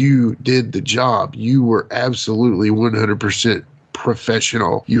done, you did the job. You were absolutely 100%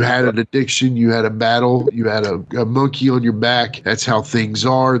 professional. You had an addiction, you had a battle, you had a monkey on your back. That's how things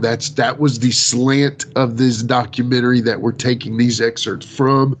are. That was the slant of this documentary that we're taking these excerpts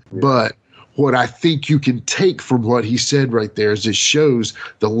from. But what I think you can take from what he said right there is it shows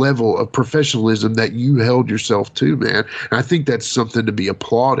the level of professionalism that you held yourself to, man. And I think that's something to be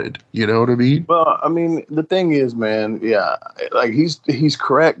applauded. You know what I mean? Well, I mean, the thing is, man, like he's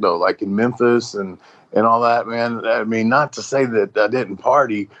correct though. Like in Memphis and all that, man. I mean, not to say that I didn't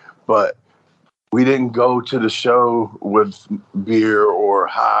party, but we didn't go to the show with beer or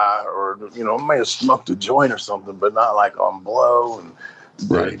high, or I may have smoked a joint or something, but not like on blow and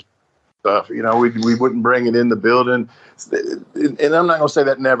right. Stuff, we wouldn't bring it in the building, and I'm not gonna say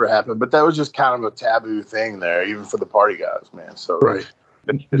that never happened, but that was just kind of a taboo thing there, even for the party guys, man. So it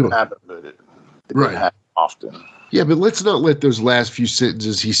didn't happen, but it didn't happen often. Yeah, but let's not let those last few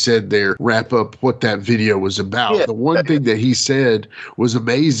sentences he said there wrap up what that video was about. Yeah. The one thing that he said was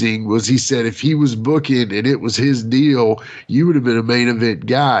amazing was he said if he was booking and it was his deal, you would have been a main event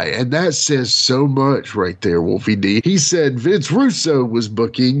guy. And that says so much right there, Wolfie D. He said Vince Russo was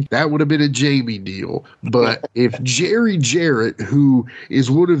booking, that would have been a Jamie deal. But if Jerry Jarrett, who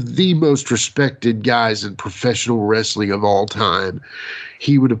is one of the most respected guys in professional wrestling of all time,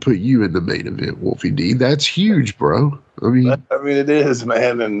 he would have put you in the main event, Wolfie D. That's huge, bro. I mean, it is,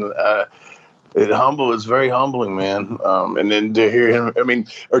 man, and it's very humbling, man. And then to hear him,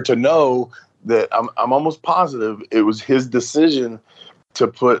 or to know that I'm almost positive it was his decision to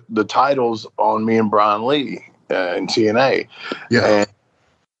put the titles on me and Brian Lee in TNA. Yeah. And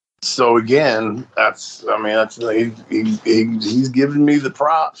so again, he's giving me the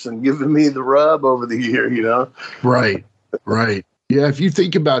props and giving me the rub over the year, Right. Yeah, if you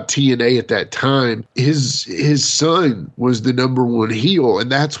think about TNA at that time, his son was the number one heel,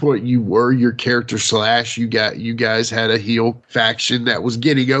 and that's what you were, your character slash. You guys had a heel faction that was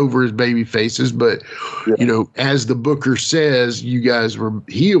getting over as baby faces, but as the booker says, you guys were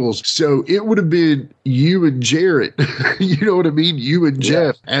heels. So it would have been you and Jarrett, you know what I mean? You and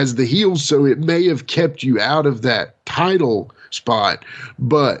Jeff as the heels. So it may have kept you out of that title spot,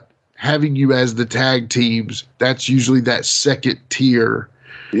 but having you as the tag teams, that's usually that second tier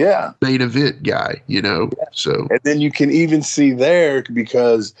main event guy, So and then you can even see there,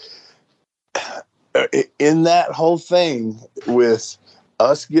 because in that whole thing with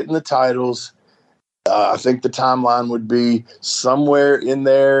us getting the titles, I think the timeline would be somewhere in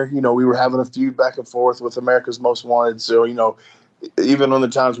there. We were having a feud back and forth with America's Most Wanted. So, even on the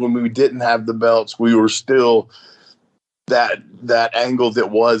times when we didn't have the belts, we were still that angle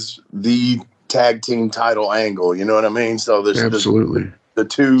that was the tag team title angle. You know what I mean? So there's absolutely the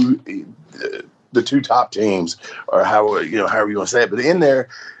two top teams, or however you want to say it. But in there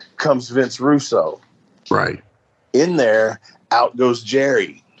comes Vince Russo. Right. In there, out goes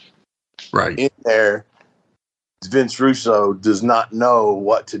Jerry. Right. In there, Vince Russo does not know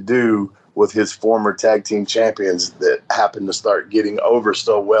what to do with his former tag team champions that happened to start getting over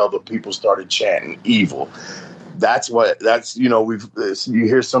so well that people started chanting evil. You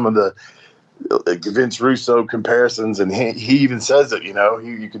hear some of the Vince Russo comparisons, and he even says it,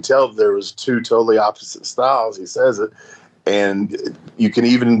 you can tell there was two totally opposite styles. He says it, and you can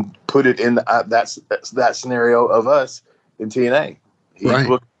even put it in that scenario of us in TNA. He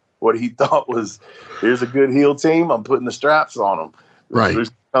looked what he thought was, here's a good heel team, I'm putting the straps on them. Right.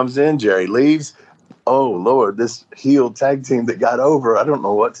 Russo comes in, Jerry leaves. Oh Lord, this heel tag team that got over, I don't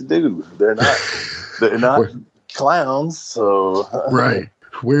know what to do. They're not clowns, so right.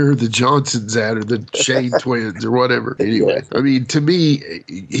 Where are the Johnsons at, or the Shane twins, or whatever? Anyway, I mean, to me,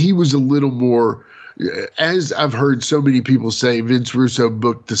 he was a little more, as I've heard so many people say, Vince Russo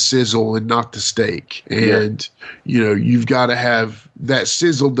booked the sizzle and not the steak. And, you've got to have that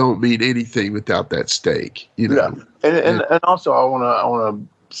sizzle, don't mean anything without that steak, Yeah. And also I want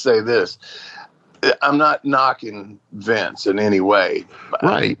to say this. I'm not knocking Vince in any way.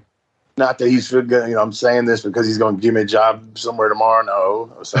 Right. Not that he's good, I'm saying this because he's going to give me a job somewhere tomorrow. No.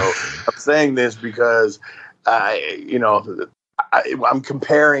 So I'm saying this because I'm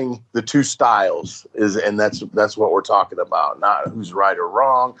comparing the two styles, and that's what we're talking about. Not who's right or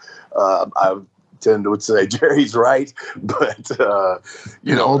wrong. I tend to say Jerry's right, but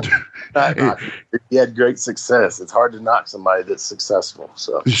he had great success. It's hard to knock somebody that's successful.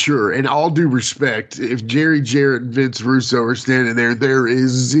 So sure, and all due respect, if Jerry Jarrett and Vince Russo are standing there is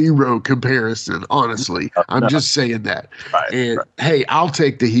zero comparison. Honestly, I'm just saying that. Right, and hey, I'll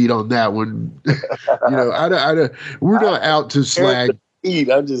take the heat on that one. We're not out to slag. Heat.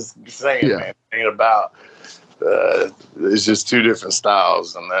 I'm just saying, man. Ain't about. It's just two different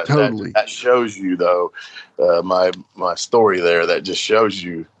styles, and that shows you, though, my story there. That just shows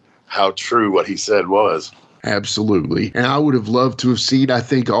you how true what he said was. Absolutely. And I would have loved to have seen, I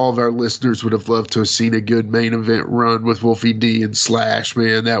think all of our listeners would have loved to have seen a good main event run with Wolfie D and Slash,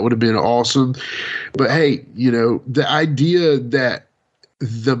 man. That would have been awesome. But hey, the idea that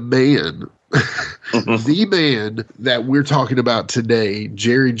the man the man that we're talking about today,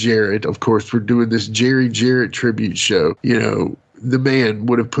 Jerry Jarrett, of course, we're doing this Jerry Jarrett tribute show. The man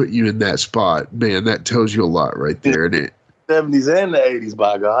would have put you in that spot. Man, that tells you a lot right there. And 70s and the 80s,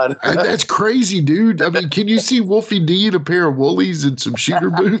 by God. That's crazy, dude. I mean, can you see Wolfie D in a pair of woolies and some shooter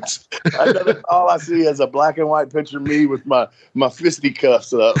boots? All I see is a black and white picture of me with my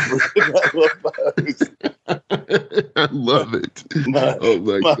fisticuffs up. I love it. Oh,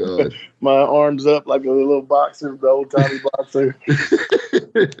 my God. My arms up like a little boxer, the old-timey boxer.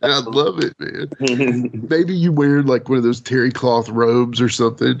 I love it, man. Maybe you wear like one of those terry cloth robes or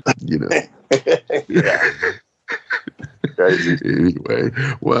something, Yeah. Crazy. Anyway,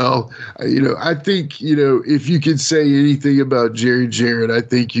 well, I think, if you could say anything about Jerry Jarrett, I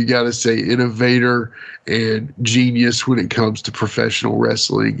think you got to say innovator and genius when it comes to professional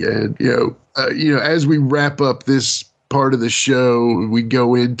wrestling. And, as we wrap up this part of the show, we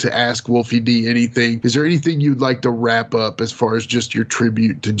go in to ask Wolfie D anything. Is there anything you'd like to wrap up as far as just your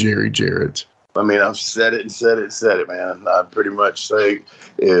tribute to Jerry Jarrett? I mean, I've said it, man. I'd pretty much say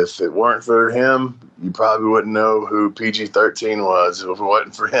if it weren't for him, you probably wouldn't know who PG-13 was. If it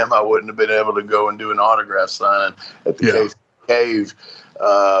wasn't for him, I wouldn't have been able to go and do an autograph signing at the Cave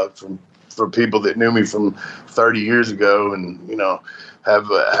for people that knew me from 30 years ago, and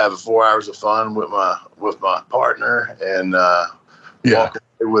have 4 hours of fun with my partner, and walk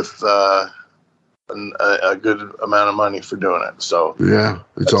away with a good amount of money for doing it. So yeah,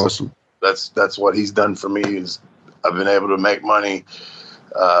 it's awesome. That's what he's done for me. Is I've been able to make money,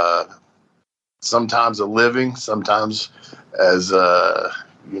 sometimes a living, sometimes as what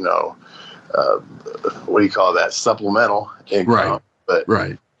do you call that? Supplemental income. Right. But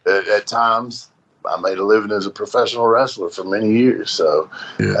right. At times, I made a living as a professional wrestler for many years. So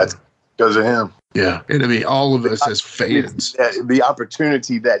that's because of him. Yeah. And I mean, all of us as fans. The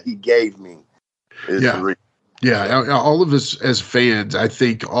opportunity that he gave me is the reason. Yeah, all of us as fans, I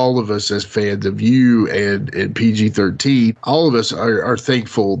think all of us as fans of you and PG-13, all of us are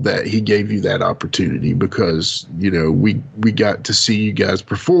thankful that he gave you that opportunity because, we got to see you guys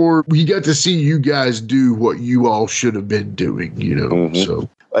perform. We got to see you guys do what you all should have been doing, Mm-hmm. So,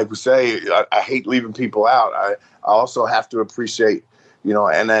 like we say, I hate leaving people out. I also have to appreciate,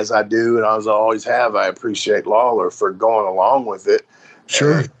 and as I do and as I always have, I appreciate Lawler for going along with it.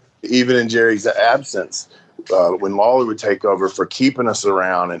 Sure. And even in Jerry's absence. When Lawler would take over, for keeping us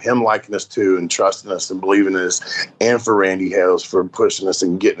around and him liking us too and trusting us and believing in us, and for Randy Hales for pushing us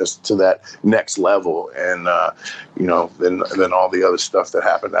and getting us to that next level, and then all the other stuff that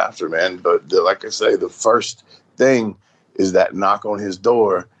happened after, man. But like I say, the first thing is that knock on his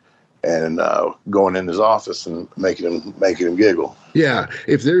door and going in his office and making him giggle. Yeah,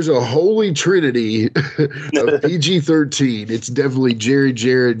 if there's a holy trinity of PG-13, it's definitely Jerry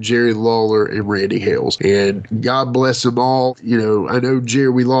Jarrett, Jerry Lawler, and Randy Hales. And God bless them all. I know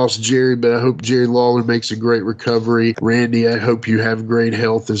we lost Jerry, but I hope Jerry Lawler makes a great recovery. Randy, I hope you have great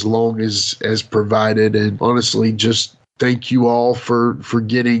health as long as provided. And honestly, just thank you all for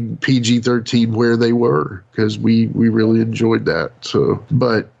getting PG-13 where they were, because we really enjoyed that. So,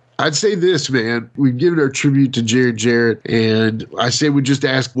 but I'd say this, man. We've given our tribute to Jerry Jarrett, and I say we just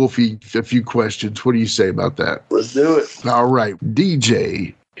ask Wolfie a few questions. What do you say about that? Let's do it. All right.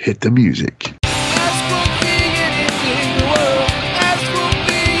 DJ, hit the music.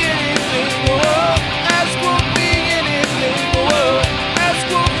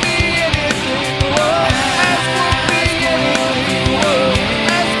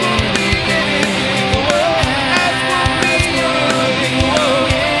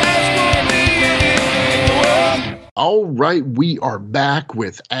 All right, we are back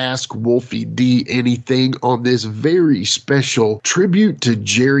with Ask Wolfie D Anything on this very special tribute to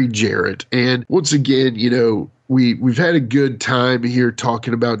Jerry Jarrett. And once again, we've had a good time here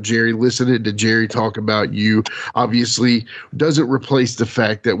talking about Jerry, listening to Jerry talk about you. Obviously, doesn't replace the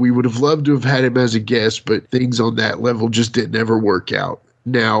fact that we would have loved to have had him as a guest, but things on that level just didn't ever work out.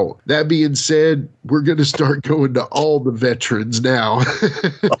 Now, that being said, we're going to start going to all the veterans now.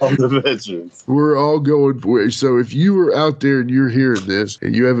 All the veterans. We're all going for it. So if you are out there and you're hearing this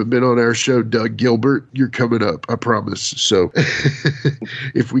and you haven't been on our show, Doug Gilbert, you're coming up, I promise. So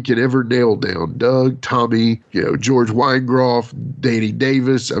if we can ever nail down Doug, Tommy, George Weingroff, Danny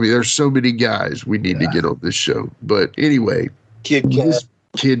Davis, I mean, there's so many guys we need to get on this show. But anyway, Kid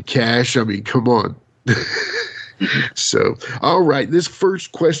Cash, I mean, come on. So, all right, this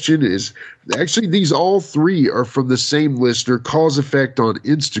first question is actually, these all three are from the same listener, Cause Effect on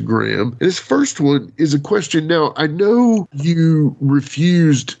Instagram. And this first one is a question. Now, I know you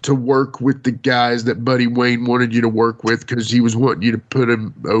refused to work with the guys that Buddy Wayne wanted you to work with because he was wanting you to put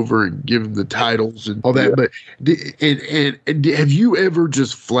him over and give him the titles and all that. Yeah. But have you ever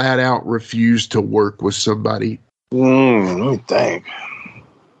just flat out refused to work with somebody? Let me think.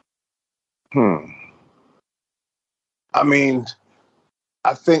 I mean,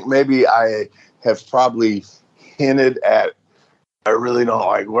 I think maybe I have probably hinted at, I really don't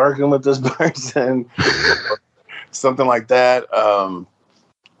like working with this person, something like that.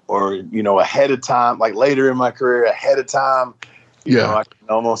 Or, ahead of time, like later in my career, ahead of time, you know, I can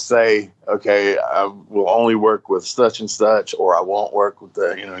almost say, okay, I will only work with such and such, or I won't work with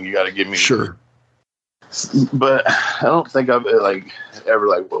you got to give me. Sure. But I don't think I've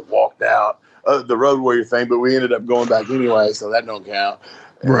ever walked out. The Road Warrior thing, but we ended up going back anyway, so that don't count.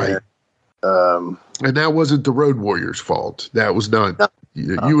 Right. And that wasn't the Road Warriors' fault. That was not.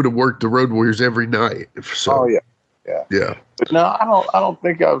 You would have worked the Road Warriors every night. So. Oh yeah. But no, I don't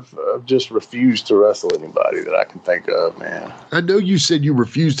think I've just refused to wrestle anybody that I can think of, man. I know you said you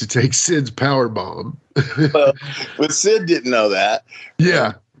refused to take Sid's power bomb. But Sid didn't know that.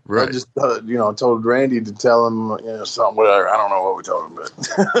 Yeah. Right. I just, told Randy to tell him, something, whatever. I don't know what we told him,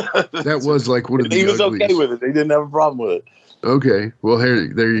 but that was like one of the. He was okay with it. He didn't have a problem with it. Okay. Well,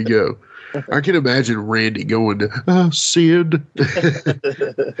 there you go. I can imagine Randy going to Sid.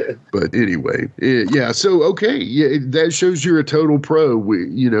 But anyway, yeah. So okay, yeah, that shows you're a total pro.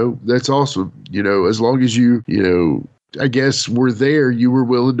 That's awesome. As long as you I guess were there, you were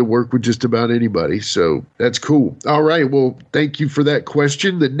willing to work with just about anybody. So that's cool. All right. Well, thank you for that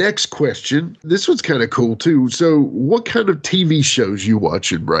question. The next question, this one's kind of cool too. So what kind of TV shows you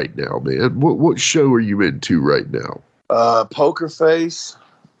watching right now, man? What show are you into right now? Poker Face.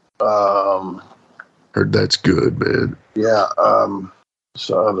 Heard that's good, man. Yeah.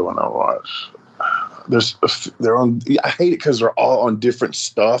 So the other one I watch. They're on. I hate it because they're all on different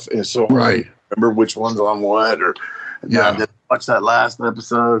stuff, and so right. Remember which one's on what, or I didn't watch that last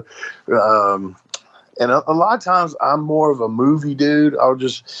episode. And a lot of times I'm more of a movie dude.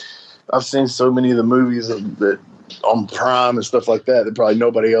 I've seen so many of the movies that on Prime and stuff like that probably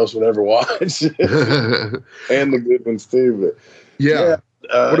nobody else would ever watch, and the good ones too. But yeah.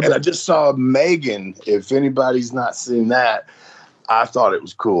 And I just saw Megan. If anybody's not seen that, I thought it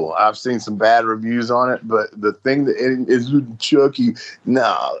was cool. I've seen some bad reviews on it, but the thing that is with Chucky, this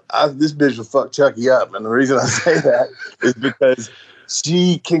bitch will fuck Chucky up. And the reason I say that is because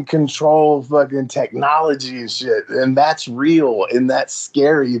she can control fucking technology and shit. And that's real. And that's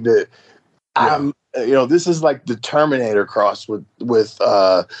scary that this is like the Terminator cross with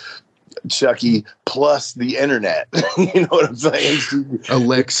Chucky plus the internet. You know what I'm saying?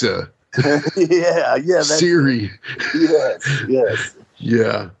 Alexa. yeah. Siri. Yes.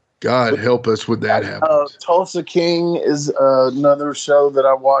 Yeah. God help us when that happens. Tulsa King is another show that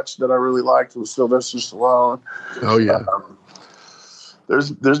I watched that I really liked with Sylvester Stallone. Oh yeah.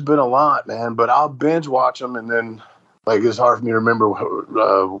 There's been a lot, man, but I'll binge watch them, and then it's hard for me to remember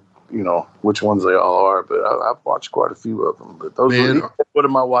which ones they all are. But I've watched quite a few of them. But those what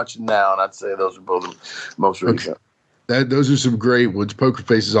am I watching now? And I'd say those are both the most recent. Those are some great ones. Poker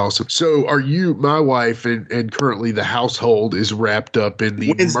Face is awesome. So are you, my wife, and currently the household is wrapped up in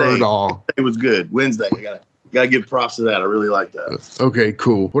the Murdaugh. It was good. Wednesday. Gotta give props to that. I really like that. Okay,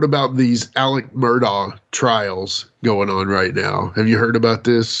 cool. What about these Alec Murdaugh trials going on right now? Have you heard about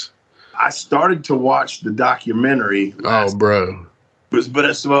this? I started to watch the documentary. Bro.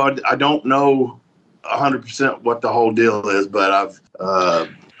 But so I don't know 100% what the whole deal is, but I've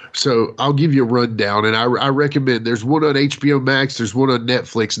So I'll give you a rundown, and I recommend there's one on HBO Max, there's one on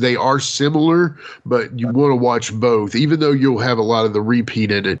Netflix. They are similar, but you want to watch both, even though you'll have a lot of the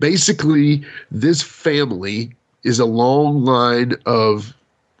repeat in it. Basically, this family is a long line of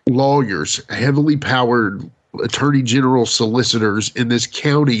lawyers, heavily powered attorney general solicitors in this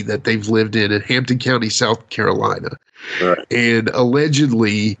county that they've lived in Hampton County, South Carolina. Right. And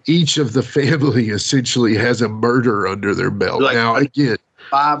allegedly, each of the family essentially has a murder under their belt. Now, again,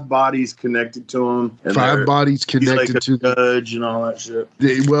 5 bodies connected to him. And 5 bodies connected to the judge and all that shit.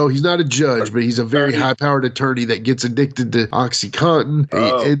 Well, he's not a judge, but he's a very high-powered attorney that gets addicted to OxyContin.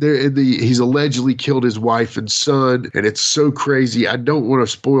 And he's allegedly killed his wife and son, and it's so crazy. I don't want to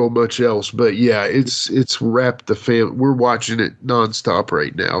spoil much else, but yeah, it's wrapped the family. We're watching it nonstop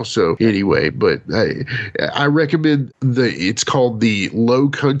right now. So anyway, but I recommend it's called the Low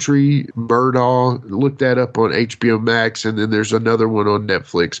Country Murdaugh. Look that up on HBO Max, and then there's another one on Netflix.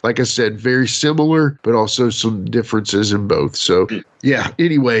 Like I said, very similar, but also some differences in both. So yeah,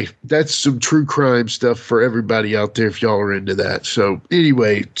 anyway, that's some true crime stuff for everybody out there if y'all are into that. So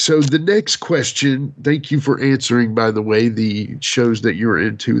anyway, so the next question, thank you for answering, by the way, the shows that you're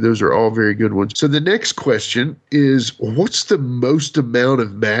into. Those are all very good ones. So the next question is, what's the most amount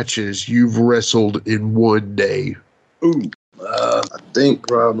of matches you've wrestled in one day? I think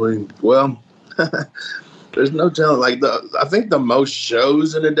probably, there's no telling. I think the most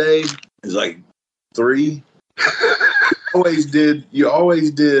shows in a day is 3. You always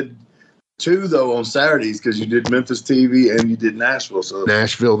did 2 though on Saturdays because you did Memphis TV and you did Nashville. So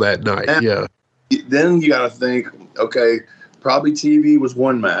Nashville that night, yeah. Then you got to think, okay, probably TV was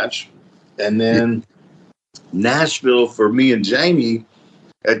 1 match, and then Nashville for me and Jamie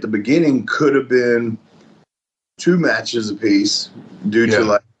at the beginning could have been 2 matches apiece due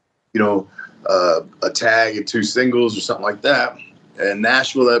to a tag and 2 singles or something like that. And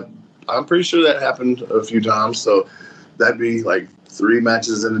Nashville, I'm pretty sure that happened a few times. So that'd be 3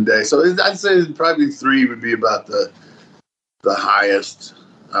 matches in a day. So I'd say probably 3 would be about the highest,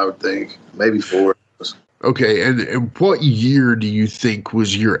 I would think. Maybe 4. Okay, and what year do you think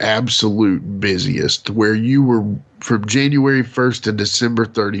was your absolute busiest, where you were from January 1st to December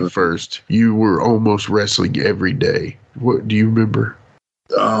 31st, you were almost wrestling every day? What do you remember?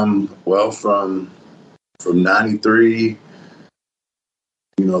 From 93,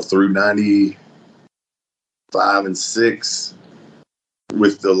 through 95 and 6,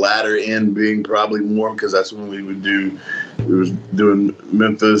 with the latter end being probably more because that's when we was doing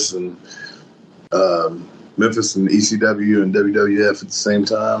Memphis and ECW and WWF at the same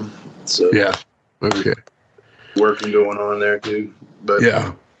time. So yeah, okay. working going on there too. But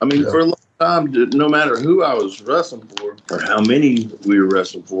yeah, I mean, for a long time, no matter who I was wrestling for or how many we were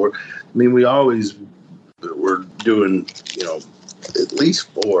wrestling for, I mean, we always were doing, you know, at least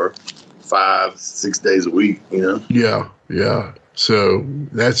 4, 5, 6 days a week, you know? Yeah. So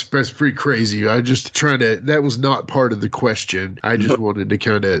that's pretty crazy. I just that was not part of the question. I just wanted to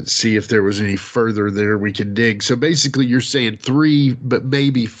kind of see if there was any further there we can dig. So basically you're saying 3, but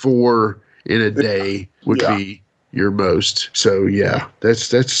maybe 4 in a day would be your most. So yeah,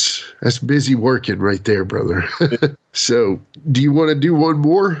 that's busy working right there, brother. So do you want to do one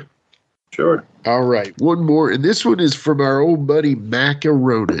more? Sure. All right, one more, and this one is from our old buddy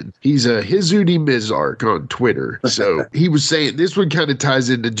Macaronin. He's a Hizudi Mizark on Twitter. So he was saying, this one kind of ties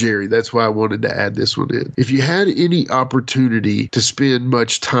into Jerry. That's why I wanted to add this one in. If you had any opportunity to spend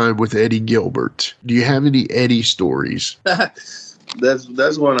much time with Eddie Gilbert, do you have any Eddie stories? That's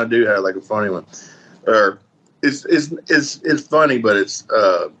one I do have, like a funny one. Or it's funny, but it's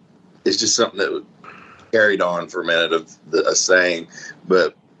just something that carried on for a minute of a saying,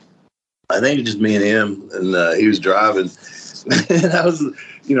 but. I think it's just me and him, and he was driving, and I was,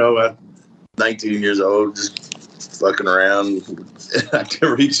 19 years old, just fucking around. And I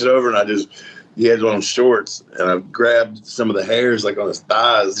reached over, and he had one of shorts, and I grabbed some of the hairs, like on his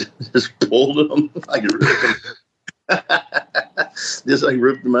thighs, just pulled them, like ripped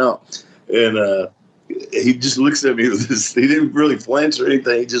them out. And he just looks at me with this, he didn't really flinch or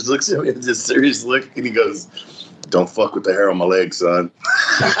anything. He just looks at me with this serious look, and he goes, "Don't fuck with the hair on my leg, son."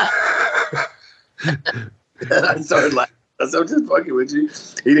 And I started laughing. I said, "I'm just fucking with you."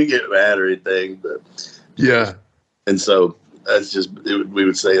 He didn't get mad or anything, but yeah. And so that's just we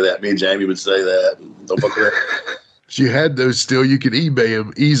would say that. Me and Jamie would say that. Don't fuck with that. If you had those still, you could eBay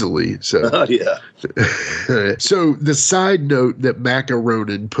them easily. So yeah. So the side note that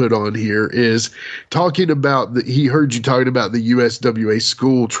Macaronin put on here is talking about he heard you talking about the USWA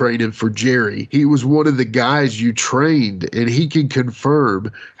school training for Jerry. He was one of the guys you trained, and he can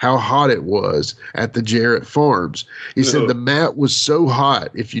confirm how hot it was at the Jarrett Farms. He said the mat was so hot,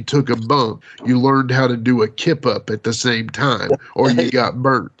 if you took a bump, you learned how to do a kip up at the same time, or you got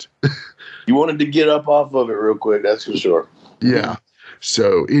burnt. You wanted to get up off of it real quick, that's for sure. Yeah.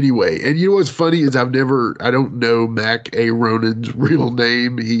 So anyway, and you know what's funny is I don't know Mac A. Ronin's real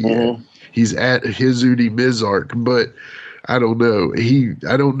name. He's at Hizudi Mizark, but I don't know.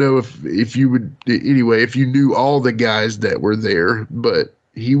 I don't know if you would anyway, if you knew all the guys that were there, but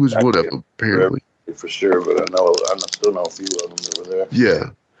he was one of them apparently. For sure, but I still know a few of them that were there.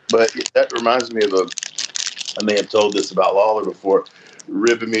 Yeah. But that reminds me of I may have told this about Lawler before,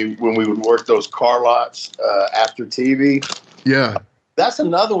 ripping me when we would work those car lots after TV. Yeah. That's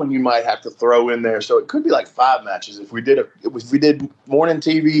another one you might have to throw in there. So it could be like 5 matches. If we did morning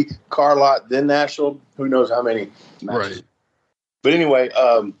TV, car lot, then national, who knows how many matches. Right. But anyway,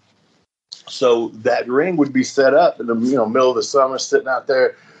 so that ring would be set up in the middle of the summer, sitting out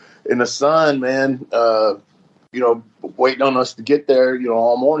there in the sun, man, waiting on us to get there,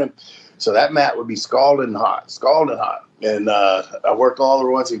 all morning. So that mat would be scalding hot. And I work all the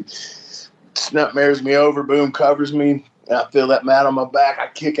once. He snapmares me over, boom, covers me. And I feel that mat on my back. I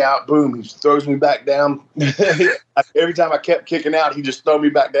kick out, boom, he throws me back down. Every time I kept kicking out, he just throw me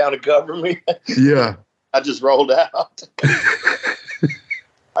back down to cover me. Yeah. I just rolled out.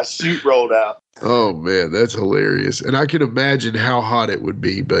 I rolled out. Oh, man, that's hilarious. And I can imagine how hot it would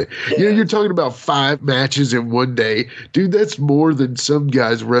be. But, you're talking about 5 matches in one day. Dude, that's more than some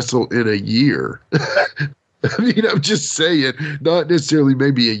guys wrestle in a year. I mean, I'm just saying, not necessarily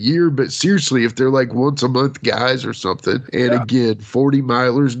maybe a year, but seriously, if they're like once a month guys or something. And again, 40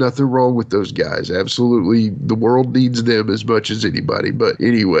 milers, nothing wrong with those guys. Absolutely. The world needs them as much as anybody. But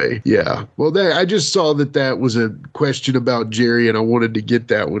anyway, yeah. Well, I just saw that was a question about Jerry, and I wanted to get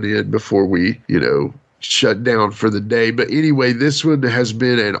that one in before we, shut down for the day. But anyway, this one has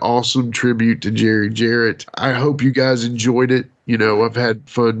been an awesome tribute to Jerry Jarrett. I hope you guys enjoyed it. I've had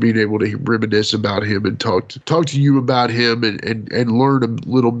fun being able to reminisce about him and talk to you about him and learn a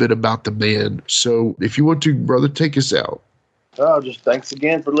little bit about the man. So if you want to, brother, take us out. Oh, just thanks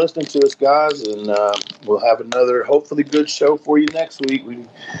again for listening to us, guys, and we'll have another hopefully good show for you next week.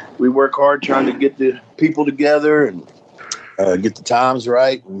 We work hard trying to get the people together and get the times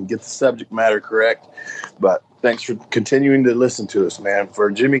right and get the subject matter correct. But thanks for continuing to listen to us, man. For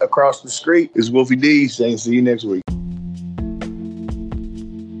Jimmy across the street is Wolfie D saying see you next week.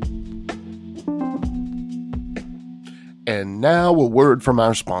 And now a word from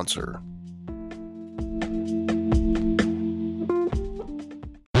our sponsor.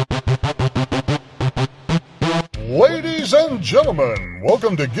 Ladies and gentlemen,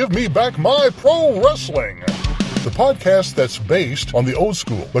 welcome to Give Me Back My Pro Wrestling. the podcast that's based on the old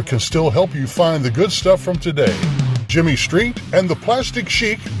school but can still help you find the good stuff from today. Jimmy Street and the Plastic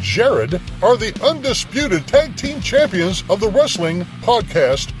Sheik, Jared, are the undisputed tag team champions of the wrestling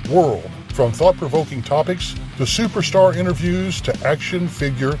podcast world. From thought-provoking topics to superstar interviews to action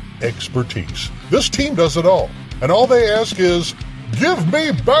figure expertise. This team does it all. And all they ask is, give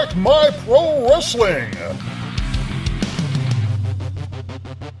me back my pro wrestling!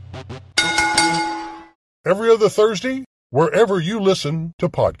 Every other Thursday, wherever you listen to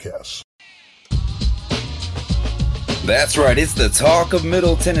podcasts. That's right, it's the Talk of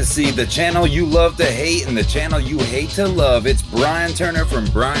Middle Tennessee, the channel you love to hate and the channel you hate to love. It's Brian Turner from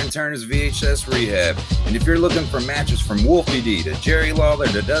Brian Turner's VHS Rehab. And if you're looking for matches from Wolfie D to Jerry Lawler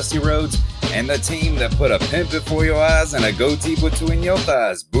to Dusty Rhodes and the team that put a pimp before your eyes and a goatee between your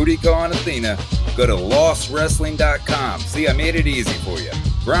thighs, Booty Call and Athena, go to lostwrestling.com. See, I made it easy for you.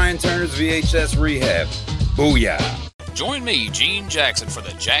 Brian Turner's VHS Rehab. Booyah. Join me, Gene Jackson, for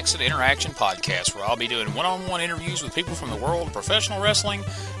the Jackson Interaction Podcast, where I'll be doing one-on-one interviews with people from the world of professional wrestling,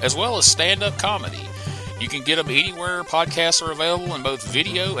 as well as stand-up comedy. You can get them anywhere podcasts are available in both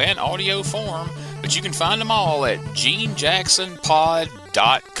video and audio form, but you can find them all at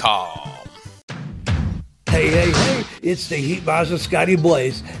GeneJacksonPod.com. Hey, it's the Heat Miser Scotty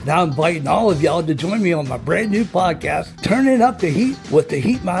Blaze, and I'm inviting all of y'all to join me on my brand new podcast, Turning Up the Heat with the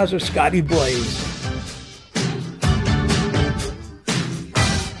Heat Miser Scotty Blaze.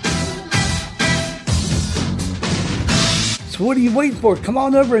 What are you waiting for? Come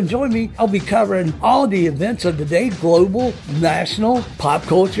on over and join me. I'll be covering all the events of the day, global, national, pop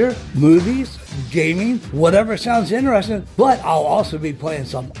culture, movies, gaming, whatever sounds interesting. But I'll also be playing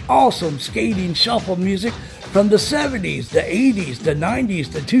some awesome skating shuffle music from the 70s, the 80s, the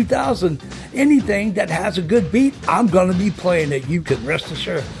 90s, the 2000s. Anything that has a good beat, I'm going to be playing it. You can rest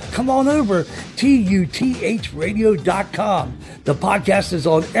assured. Come on over, TUTHradio.com. The podcast is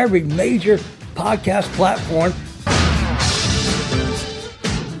on every major podcast platform.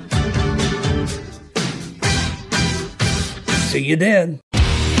 See you then.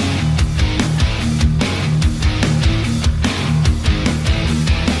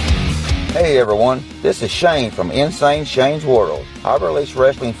 Hey everyone, this is Shane from Insane Shane's World. I release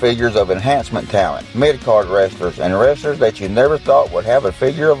wrestling figures of enhancement talent, mid-card wrestlers, and wrestlers that you never thought would have a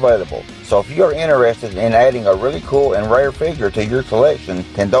figure available. So if you are interested in adding a really cool and rare figure to your collection,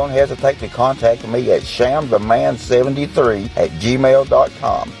 then don't hesitate to contact me at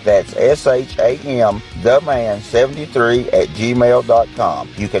shamtheman73@gmail.com. That's SHAMtheman73@gmail.com.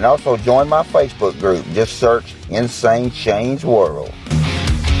 You can also join my Facebook group. Just search Insane Shane's World.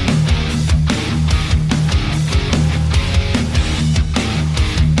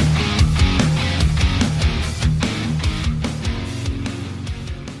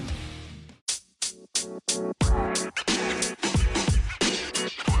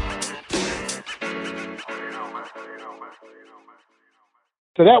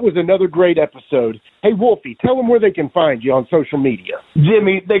 So that was another great episode. Hey, Wolfie, tell them where they can find you on social media.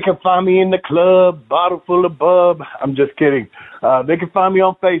 Jimmy, they can find me in the club, bottle full of bub. I'm just kidding. They can find me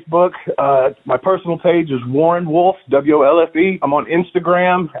on Facebook. My personal page is Warren Wolf, WOLFE. I'm on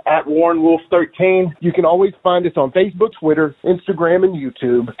Instagram at WarrenWolf13. You can always find us on Facebook, Twitter, Instagram, and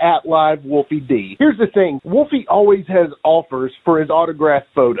YouTube at LiveWolfieD. Here's the thing. Wolfie always has offers for his autographed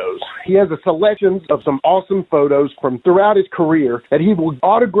photos. He has a selection of some awesome photos from throughout his career that he will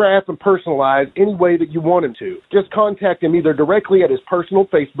autograph and personalize any way that you want him to. Just contact him either directly at his personal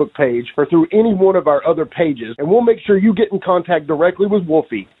Facebook page or through any one of our other pages, and we'll make sure you get in contact directly with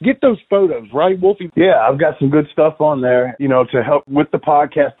Wolfie. Get those photos, right, Wolfie? Yeah, I've got some good stuff on there, to help with the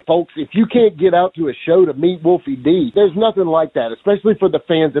podcast. Folks, if you can't get out to a show to meet Wolfie D, there's nothing like that, especially for the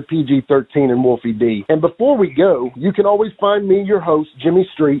fans of PG-13 and Wolfie D. And before we go, you can always find me, your host, Jimmy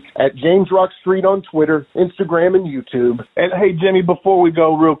Street, at James Rock Street on Twitter, Instagram, and YouTube. And hey, Jimmy, before we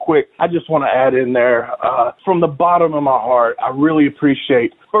go real quick, I just want to add in there, from the bottom of my heart, I really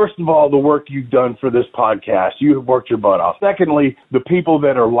appreciate, first of all, the work you've done for this podcast. You have worked your butt off. Secondly, the people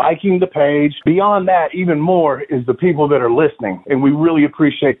that are liking the page. Beyond that, even more, is the people that are listening, and we really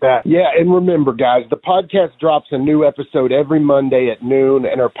appreciate that. Yeah, and remember, guys, the podcast drops a new episode every Monday at noon,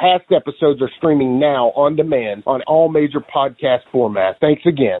 and our past episodes are streaming now on demand on all major podcast formats. Thanks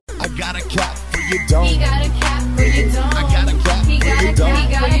again. I got a cap for you, don't. He got a cap for you, don't. I got a cap for you, don't. He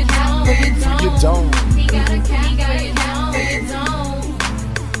got a cap for you, don't. You don't. He got a cap for you, don't.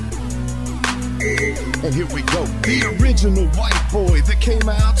 And here we go. The original white boy that came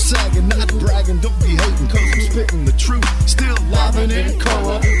out sagging, not bragging, don't be hating, cause I'm spitting the truth. Still livin' in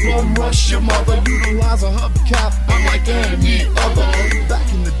color, don't rush your mother, utilize a hubcap unlike any other. Back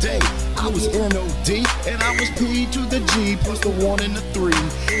in the day, I was NOD, and I was P to the G, plus the 1 and the 3.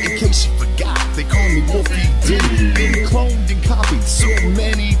 In case you forgot, they call me Wolfie D. Been cloned and copied so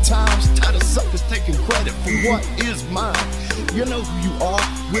many times, tired of suckers taking credit for what is mine. You know who you are,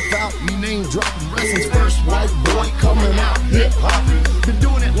 without me name dropping. Wrestling's first white boy coming out hip-hop. Been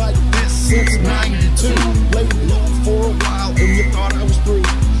doing it like this since 92. Laid low for a while and you thought I was through.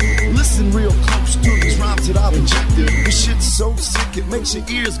 Listen real close to these rhymes that I've injected. This shit's so sick it makes your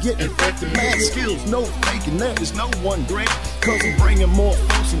ears get infected. Mad skills, no faking, there is no one great. Cause I'm bringing more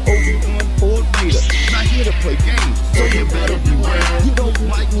folks than Obi-Wan or Vader. Not here to play games, so you better beware. You don't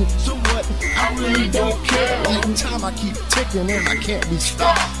like me, so what? I really don't care. Like time I keep ticking and I can't be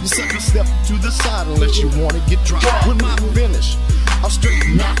stopped. You sucker step to the side unless you wanna get dropped. With my finish, I'll straight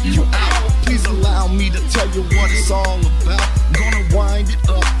knock you out. Please allow me to tell you what it's all about. Gonna wind it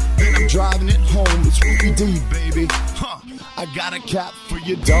up, then I'm driving it home. It's Wolfie D, baby. I got a cap for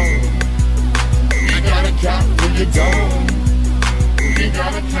your dome. I got a cap for your dome. We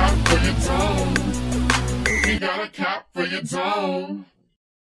got a cap for your dome. We got a cap for your dome.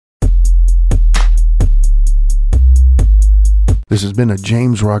 This has been a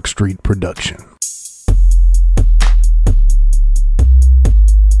James Rock Street production.